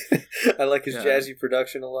 I like his jazzy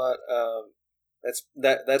production a lot.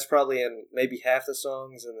 That's probably in maybe half the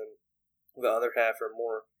songs, and then the other half are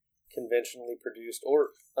more conventionally produced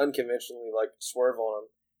or unconventionally, like Swerve on 'Em.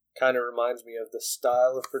 Kind of reminds me of the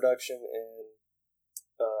style of production in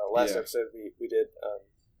last episode we did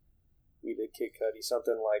Kid Cudi,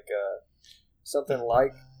 something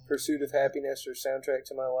like Pursuit of Happiness or Soundtrack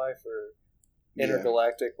to My Life or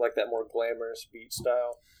Intergalactic, like that more glamorous beat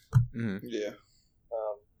style. Mm-hmm. Yeah.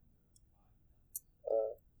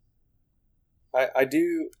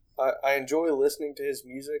 I enjoy listening to his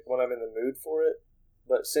music when I'm in the mood for it,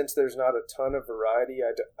 but since there's not a ton of variety,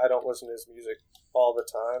 I don't listen to his music all the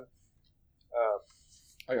time.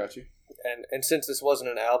 I got you. And since this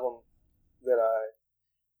wasn't an album that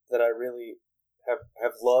I really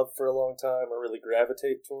have loved for a long time or really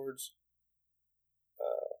gravitate towards,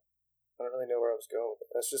 I don't really know where I was going with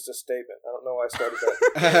it. That's just a statement. I don't know why I started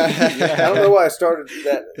that. I don't know why I started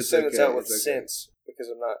that sentence out with "since" because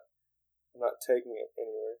I'm not taking it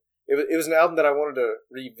anywhere. It was an album that I wanted to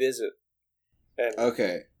revisit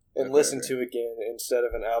and listen to again instead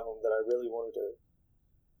of an album that I really wanted to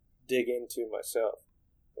dig into myself.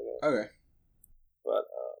 You know? Okay. But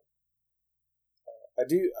I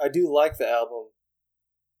do like the album,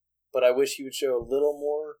 but I wish he would show a little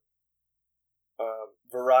more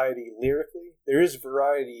variety lyrically. There is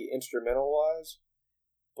variety instrumental wise,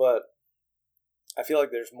 but I feel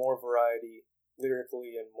like there's more variety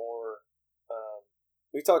lyrically and more.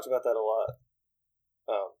 We talked about that a lot.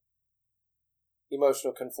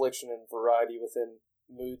 Emotional confliction and variety within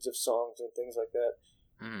moods of songs and things like that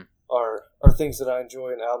are things that I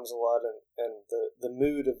enjoy in albums a lot, and the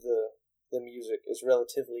mood of the music is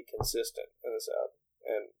relatively consistent in this album,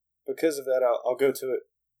 and because of that, I'll go to it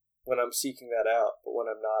when I'm seeking that out, but when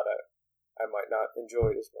I'm not, I might not enjoy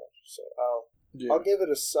it as much. So I'll give it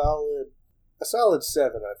a solid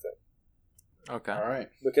 7, I think. Okay, all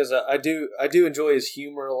right. Because I do enjoy his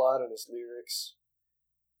humor a lot and his lyrics,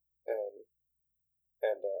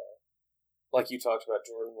 and like you talked about,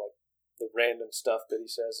 Jordan, like the random stuff that he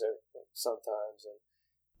says there sometimes,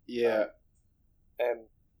 and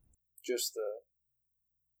just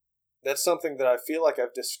that's something that I feel like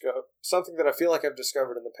I've discovered. Something that I feel like I've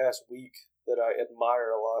discovered in the past week that I admire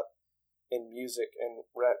a lot in music and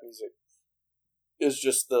rap music is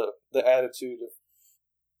just the attitude of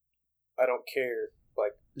I don't care.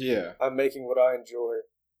 Like I'm making what I enjoy,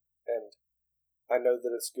 and I know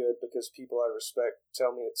that it's good because people I respect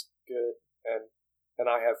tell me it's good, and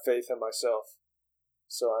I have faith in myself.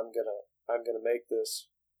 So I'm gonna make this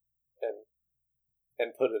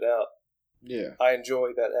and put it out. Yeah, I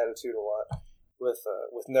enjoy that attitude a lot.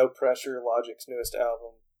 With No Pressure, Logic's newest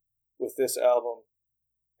album, with this album,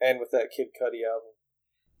 and with that Kid Cudi album.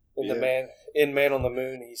 In Man on the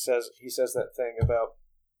Moon, he says that thing about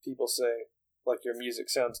people say, like, your music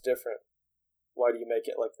sounds different. Why do you make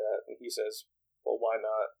it like that? And he says, well, why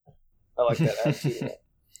not? I like that attitude a lot.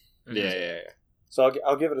 Yeah. So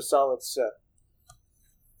I'll give it a solid 7.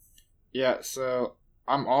 Yeah, so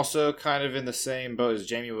I'm also kind of in the same boat as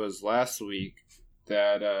Jamie was last week.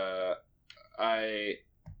 That I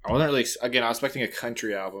wasn't really. Again, I was expecting a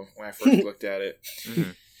country album when I first looked at it.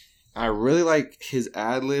 Mm-hmm. I really like his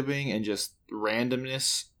ad-libbing and just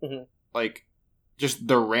randomness. Mm-hmm. Like, just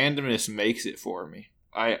the randomness makes it for me.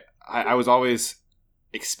 I was always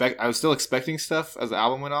I was still expecting stuff as the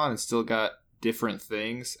album went on, and still got different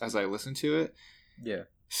things as I listened to it. Yeah.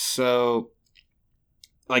 So,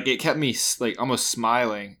 like, it kept me like almost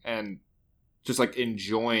smiling and just like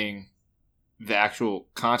enjoying the actual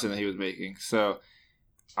content that he was making. So,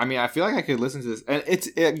 I mean, I feel like I could listen to this, and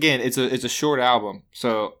it's a short album.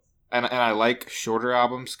 So, and I like shorter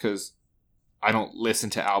albums because I don't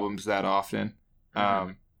listen to albums that often.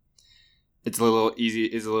 Mm-hmm. It's a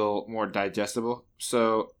little more digestible.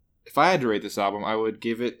 So, if I had to rate this album, I would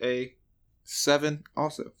give it a 7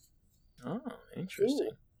 also. Oh,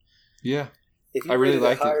 interesting. Ooh. Yeah. If you rated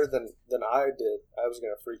it higher than I did, I was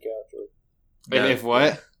going to freak out. And if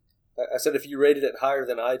what? I said if you rated it higher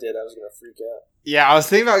than I did, I was going to freak out. Yeah, I was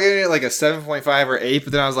thinking about giving it like a 7.5 or 8,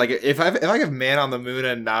 but then I was like, if I give Man on the Moon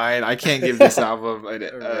a 9, I can't give this album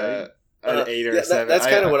an 8 or a 7. That's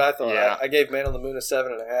kind of what I thought. Yeah. I gave Man on the Moon a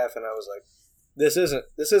 7.5, and I was like, this isn't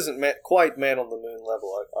quite Man on the Moon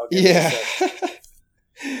level. I'll give it a 7.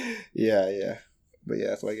 Yeah. But yeah,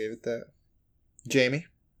 that's why I gave it that. Jamie?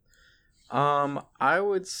 I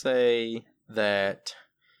would say that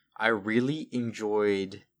I really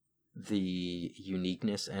enjoyed the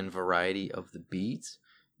uniqueness and variety of the beats,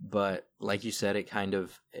 but like you said,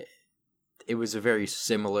 it was a very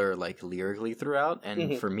similar, like, lyrically throughout,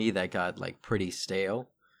 and for me that got, like, pretty stale.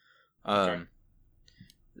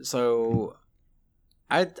 So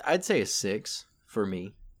I'd say a 6 for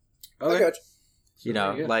me. Okay. I got you.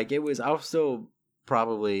 Like, I'll still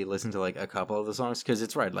probably listen to, like, a couple of the songs, because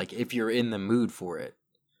it's right, like, if you're in the mood for it,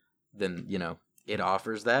 then, it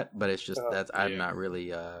offers that, but it's just I'm not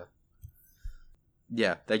really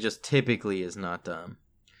that just typically is not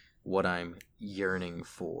what I'm yearning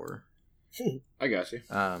for. I got you.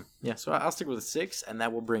 So I'll stick with a 6, and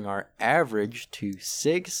that will bring our average to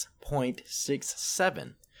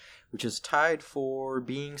 6.67, which is tied for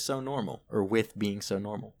being so normal, or with being so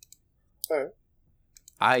normal. All right.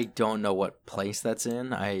 I don't know what place that's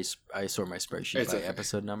in. I sort my spreadsheet by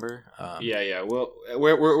episode number. Yeah. Well,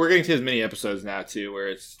 we're getting to as many episodes now too, where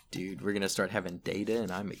it's dude, we're gonna start having data,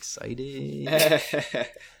 and I'm excited.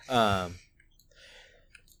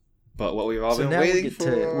 But what we've all been waiting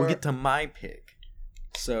for. We'll get to my pick.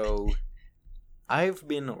 So, I've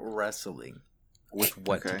been wrestling with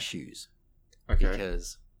what to choose. Okay.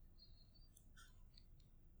 Because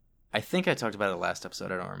I think I talked about it last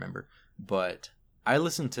episode. I don't remember, but I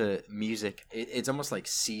listen to music. It's almost like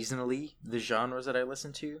seasonally the genres that I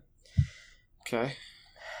listen to. Okay.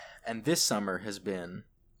 And this summer it's been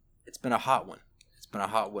a hot one. It's been a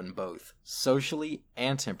hot one both socially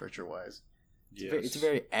and temperature-wise. It's a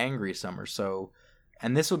very angry summer. So,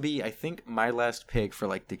 and this will be, I think, my last pick for,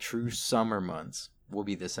 like, the true summer months will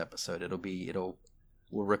be this episode.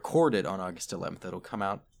 We'll record it on August 11th. It'll come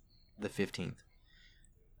out the 15th.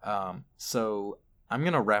 So I'm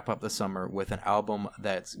going to wrap up the summer with an album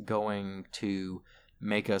that's going to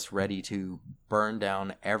make us ready to burn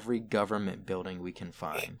down every government building we can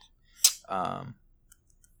find. I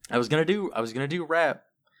was going to do rap,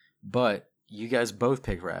 but you guys both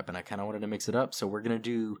picked rap, and I kind of wanted to mix it up, so we're going to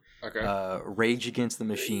do Rage Against the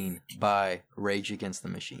Machine by Rage Against the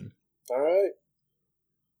Machine. All right.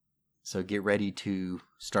 So get ready to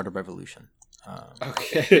start a revolution.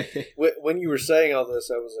 Okay. When you were saying all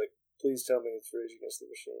this, I was like, please tell me it's Rage Against the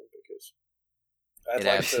Machine, because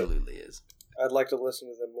absolutely is. I'd like to listen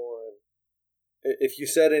to them more. And if you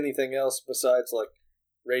said anything else besides, like,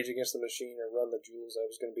 Rage Against the Machine or Run the Jewels, I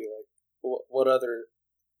was going to be like, what other,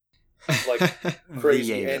 like,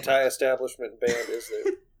 crazy anti-establishment band is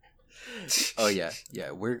there? Oh yeah.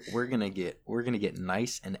 We're gonna get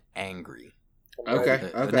nice and angry. Okay.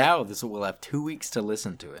 Now we'll have 2 weeks to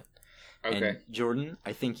listen to it. Okay. And Jordan,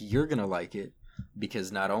 I think you're gonna like it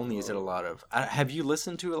because not only is it a lot of. Have you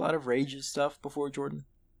listened to a lot of Rage's stuff before, Jordan?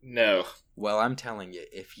 No. Well, I'm telling you,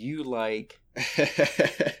 if you like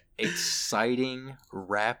exciting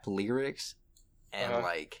rap lyrics and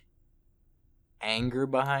like anger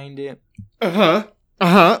behind it, I'm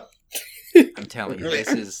telling you,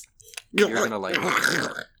 you're gonna like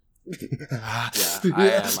it.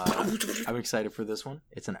 I'm excited for this one.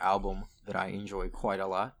 It's an album that I enjoy quite a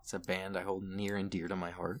lot. It's a band I hold near and dear to my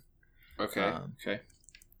heart. Okay.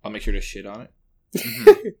 I'll make sure to shit on it.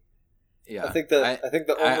 Yeah, I think the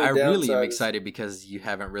only I really am downside excited because you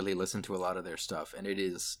haven't really listened to a lot of their stuff, and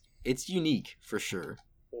it's unique for sure.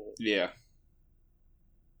 Yeah,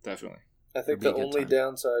 definitely. I think the only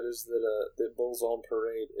downside is that Bulls on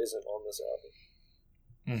Parade isn't on this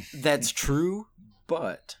album. That's true,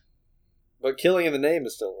 but Killing in the Name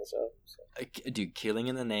is still on this album. So. Dude, Killing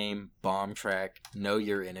in the Name, Bomb Track, Know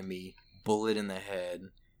Your Enemy, Bullet in the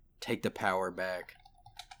Head, Take the Power Back.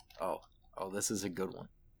 Oh, this is a good one.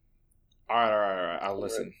 All right. I'll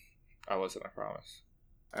listen. I promise.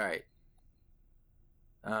 All right.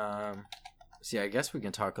 So yeah, I guess we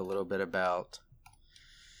can talk a little bit about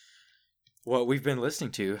what we've been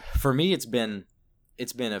listening to. For me, it's been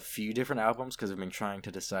a few different albums because I've been trying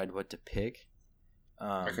to decide what to pick.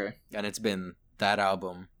 Okay. And it's been that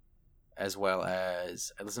album, as well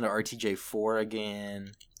as I listened to RTJ4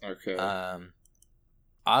 again. Okay.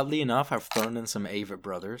 Oddly enough, I've thrown in some Avett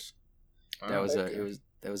Brothers. That was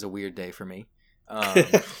a weird day for me.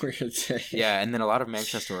 Weird day. Yeah, and then a lot of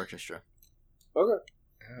Manchester Orchestra. Okay.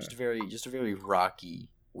 Just a very rocky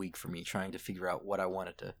week for me, trying to figure out what I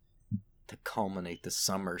wanted to culminate the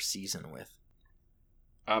summer season with.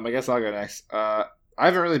 I guess I'll go next. I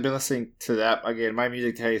haven't really been listening to that. Again, my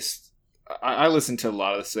music taste I listen to a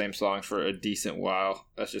lot of the same songs for a decent while.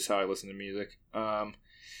 That's just how I listen to music. I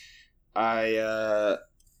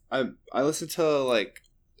listened to like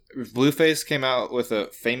Blueface came out with a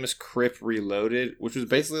Famous Crip Reloaded, which was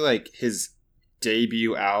basically like his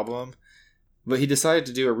debut album, but he decided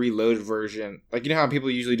to do a reloaded version. Like, you know how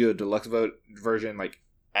people usually do a deluxe version like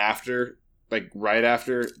after, like right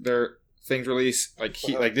after their things release. Like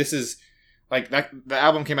like this is like that. The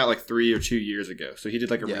album came out like 3 or 2 years ago, so he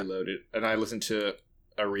did like a reloaded, and I listened to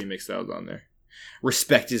a remix that was on there.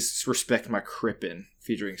 Respect My Crippin'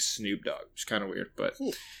 featuring Snoop Dogg, which is kind of weird, but.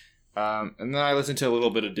 And then I listened to a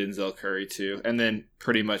little bit of Denzel Curry too, and then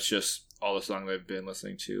pretty much just all the songs I've been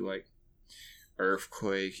listening to, like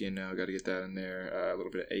Earthquake, got to get that in there. A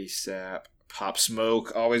little bit of ASAP, Pop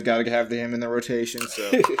Smoke, always got to have him in the rotation.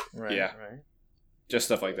 So right. Just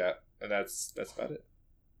stuff like that, and that's about it.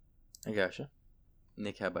 I gotcha.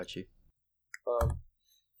 Nick, how about you?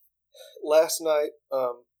 Last night,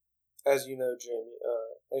 as you know, Jamie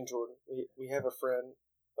and Jordan, we have a friend,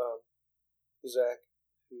 Zach.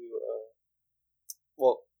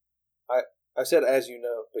 I said as you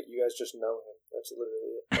know, but you guys just know him. That's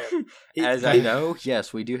literally it. I know,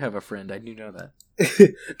 yes, we do have a friend. I do know that.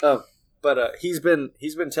 But he's been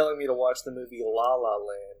telling me to watch the movie La La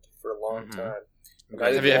Land for a long time.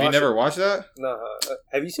 Okay. Have you never watched that? No.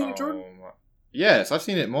 Have you seen it, Jordan? Yes, I've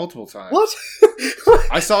seen it multiple times. What?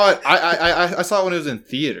 I saw it. I saw it when it was in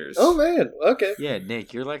theaters. Oh man. Okay. Yeah,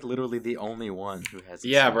 Nick, you're like literally the only one who has.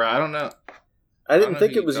 Yeah, bro. I don't know. I didn't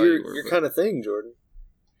think it was your kind of thing, Jordan.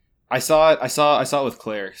 I saw it with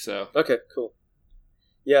Claire. So okay, cool.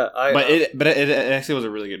 Yeah, it actually was a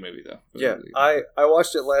really good movie though. Yeah, I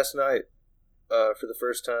watched it last night for the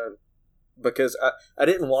first time because I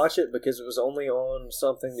didn't watch it because it was only on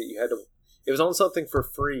something that you had to. It was on something for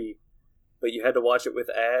free, but you had to watch it with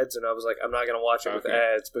ads, and I was like, I'm not going to watch it with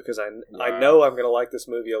ads because I know I'm going to like this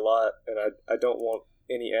movie a lot, and I don't want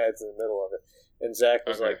any ads in the middle of it. And Zach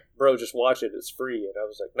was like, "Bro, just watch it. It's free." And I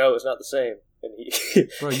was like, "No, it's not the same." And he,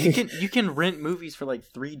 bro, you can rent movies for like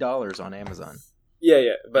 $3 on Amazon.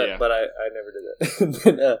 Yeah, but I never did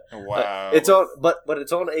that. Then, wow, it's on, but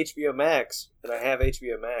it's on HBO Max, and I have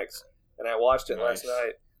HBO Max, and I watched it last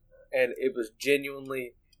night, and it was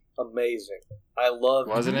genuinely amazing. I loved,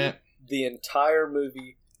 wasn't it? The entire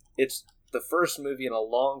movie. It's the first movie in a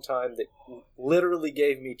long time that literally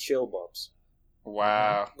gave me chill bumps.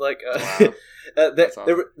 Wow! Like wow.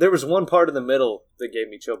 Awesome. There was one part in the middle that gave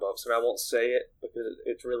me chill bumps, and I won't say it because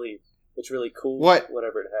it's really cool.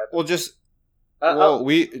 Whatever it happened.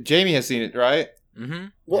 Jamie has seen it, right? Mm-hmm.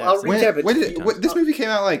 Well, I'll recap it. This movie came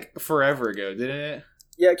out like forever ago, didn't it?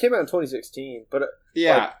 Yeah, it came out in 2016. But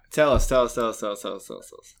tell us.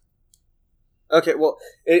 Okay, well,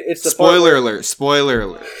 it's the spoiler alert. Spoiler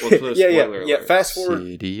alert. We'll yeah. Alert. Fast forward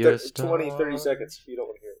 20-30 seconds if you don't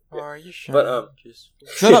want to hear it. Yeah. Are you sure? But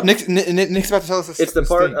shut up, Nick's about to tell us. It's the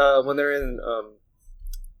part when they're in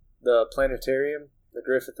the planetarium, the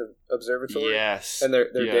Griffith Observatory. Yes, and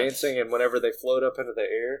they're dancing, and whenever they float up into the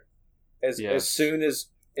air, as soon as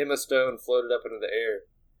Emma Stone floated up into the air,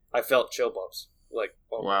 I felt chill bumps. Like,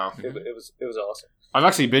 wow, it was awesome. I've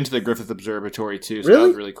actually been to the Griffith Observatory too, so really? That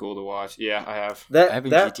was really cool to watch. Yeah, I have. I have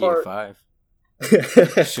in GTA 5.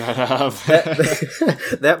 Shut up.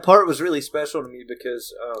 that part was really special to me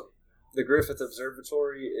because the Griffith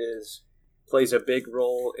Observatory plays a big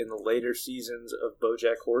role in the later seasons of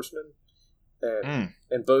BoJack Horseman,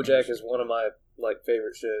 and BoJack is one of my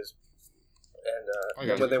favorite shows. And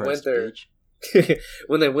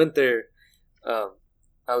when they went there,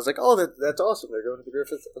 I was like, "Oh, that's awesome! They're going to the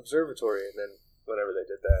Griffith Observatory." And then whenever they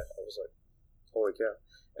did that, I was like, "Holy cow!"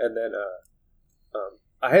 And then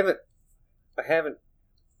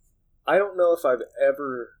I don't know if I've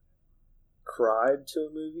ever cried to a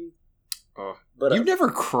movie. Oh, but you've never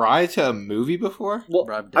cried to a movie before? Well,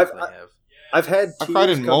 I definitely have. I've had tears cried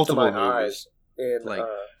in come multiple to my movies. eyes. Like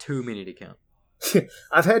too many to count.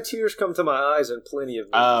 I've had tears come to my eyes in plenty of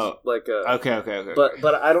movies. Oh, okay.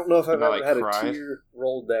 But I don't know if I've ever had cry? a tear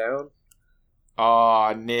roll down.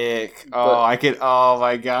 Oh, Nick. Oh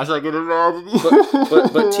my gosh, I can imagine.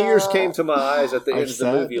 but tears came to my eyes at the end of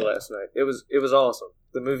the movie last night. It was awesome.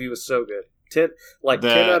 The movie was so good. 10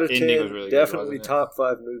 out of 10. Really definitely good, top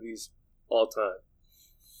 5 movies all time.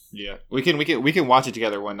 Yeah, we can watch it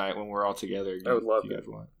together one night when we're all together. I would love it.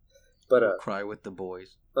 But we'll cry with the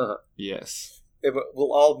boys. Yes.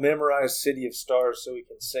 We'll all memorize City of Stars so we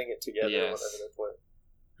can sing it together whenever they play.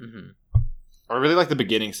 Mm-hmm. I really like the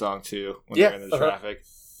beginning song too when they're in the traffic.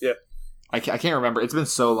 Yeah, I can't remember. It's been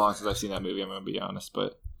so long since I've seen that movie. I'm gonna be honest,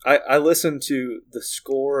 but I listened to the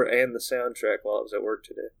score and the soundtrack while I was at work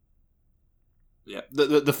today. Yeah.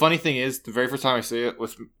 The funny thing is, the very first time I see it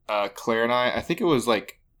with Claire and I think it was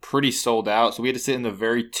like pretty sold out. So we had to sit in the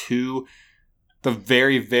very,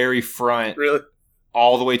 very front, Really?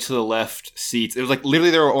 all the way to the left seats. It was like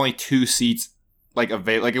literally there were only 2 seats like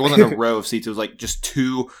available. Like it wasn't a row of seats. It was like just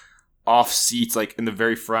 2 off seats, like in the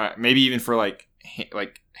very front. Maybe even for like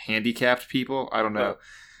handicapped people. I don't know.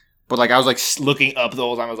 But like I was like looking up the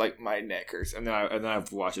whole time. I was like, my neck hurts. And then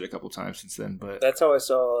I've watched it a couple times since then. But that's how I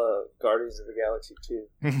saw Guardians of the Galaxy 2.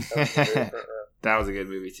 That was a good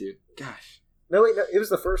movie too. Gosh. No, wait, no, it was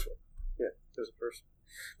the first one. Yeah, it was the first one.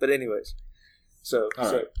 But anyways, so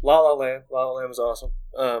right. La La Land. La La Land was awesome.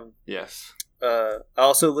 Yes. I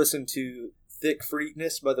also listened to Thick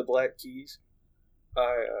Freakness by the Black Keys.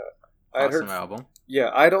 I had Awesome heard album.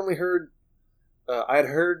 Yeah, I'd only heard. I'd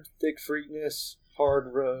heard Thick Freakness,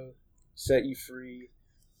 Hard Road, Set You Free,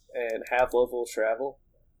 and Half Love Will Travel,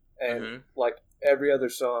 and like every other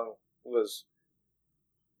song was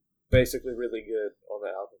basically really good on the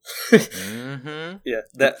album. Yeah,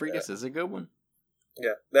 Thick Freakness is a good one.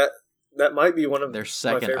 Yeah, that might be one of their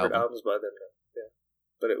second my favorite album. albums by them. Yeah,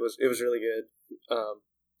 but it was really good.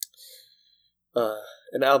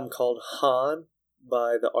 An album called Han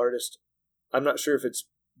by the artist. I'm not sure if it's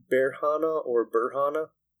Berhana or Burhana,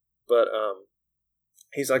 but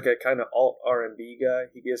he's like a kind of alt R&B guy.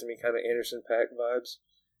 He gives me kind of Anderson .Paak vibes.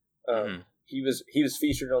 He was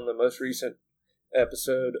featured on the most recent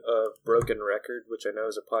episode of Broken Record, which I know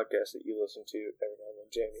is a podcast that you listen to every now and then,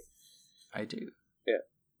 Jamie. I do. Yeah,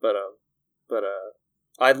 but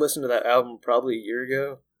I'd listened to that album probably a year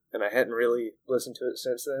ago, and I hadn't really listened to it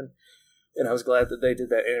since then. And I was glad that they did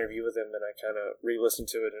that interview with him, and I kind of re-listened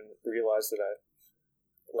to it and realized that I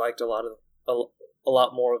liked a lot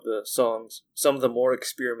more of the songs. Some of the more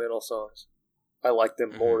experimental songs, I liked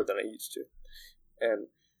them more than I used to. And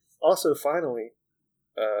also, finally,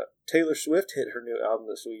 Taylor Swift hit her new album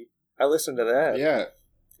this week. I listened to that. Yeah,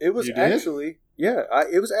 it was actually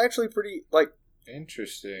it was actually pretty like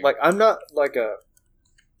interesting. Like I'm not like I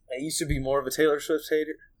used to be more of a Taylor Swift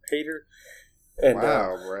hater. And,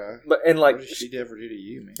 wow, bruh. But like, what did she ever do to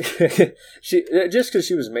you, man? she just because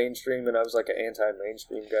she was mainstream, and I was like an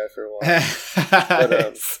anti-mainstream guy for a while.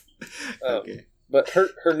 Okay. But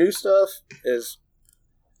her new stuff is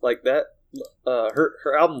like that.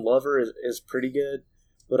 Her album Lover is pretty good,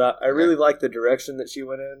 but I really like the direction that she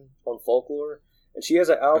went in on Folklore, and she has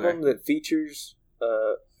an album that features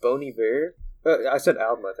Bon Iver. I said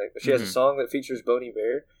album, I think, but she has a song that features Bon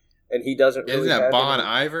Iver, and he doesn't really. Isn't that Bon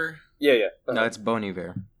Iver? Yeah. No, it's Bon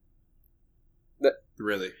Iver.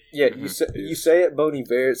 Really? Yeah, you say it Bon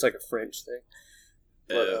Iver. It's like a French thing.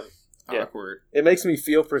 But, awkward. It makes me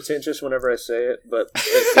feel pretentious whenever I say it, but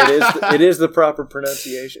it is the proper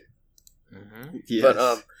pronunciation.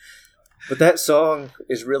 Yes. But that song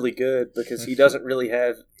is really good because he doesn't really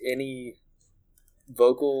have any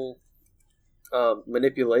vocal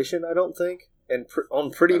manipulation, I don't think, and on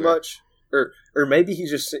pretty much, or maybe he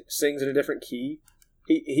just sings in a different key.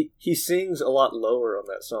 He sings a lot lower on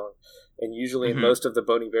that song, and usually in most of the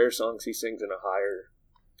Bon Iver songs, he sings in a higher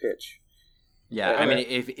pitch. Yeah, I mean,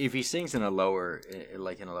 if he sings in a lower,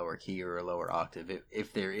 like in a lower key or a lower octave,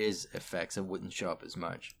 if there is effects, it wouldn't show up as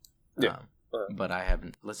much. Yeah. But I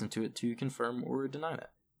haven't listened to it to confirm or deny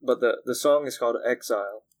that. But the song is called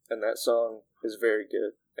Exile, and that song is very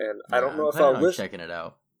good. And I don't know if I'll listen. Checking it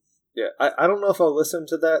out. Yeah, I don't know if I'll listen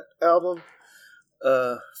to that album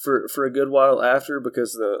for a good while after,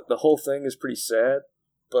 because the whole thing is pretty sad.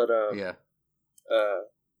 But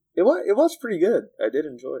it was pretty good. I did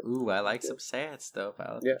enjoy it. Ooh, I like some sad stuff.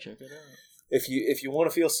 I'll have to check it out. If you want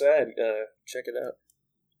to feel sad, check it out.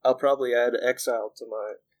 I'll probably add Exile to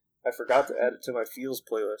my. I forgot to add it to my Feels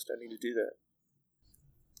playlist. I need to do that.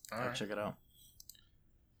 All right, check it out.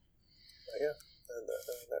 Yeah, and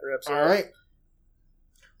that wraps it up. All right.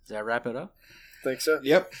 Does that wrap it up? Think so.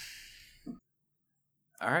 Yep.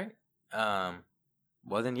 All right.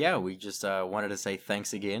 Well, then, yeah, we just wanted to say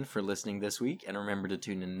thanks again for listening this week. And remember to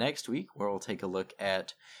tune in next week, where we'll take a look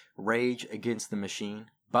at Rage Against the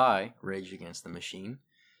Machine by Rage Against the Machine.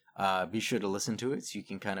 Be sure to listen to it so you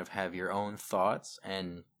can kind of have your own thoughts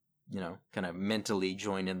and, kind of mentally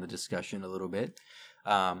join in the discussion a little bit.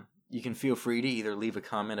 You can feel free to either leave a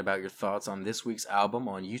comment about your thoughts on this week's album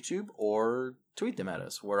on YouTube or tweet them at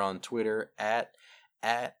us. We're on Twitter at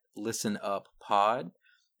ListenUpPod.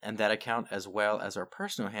 And that account, as well as our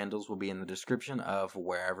personal handles, will be in the description of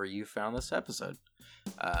wherever you found this episode.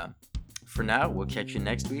 For now, we'll catch you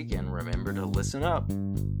next week, and remember to listen up.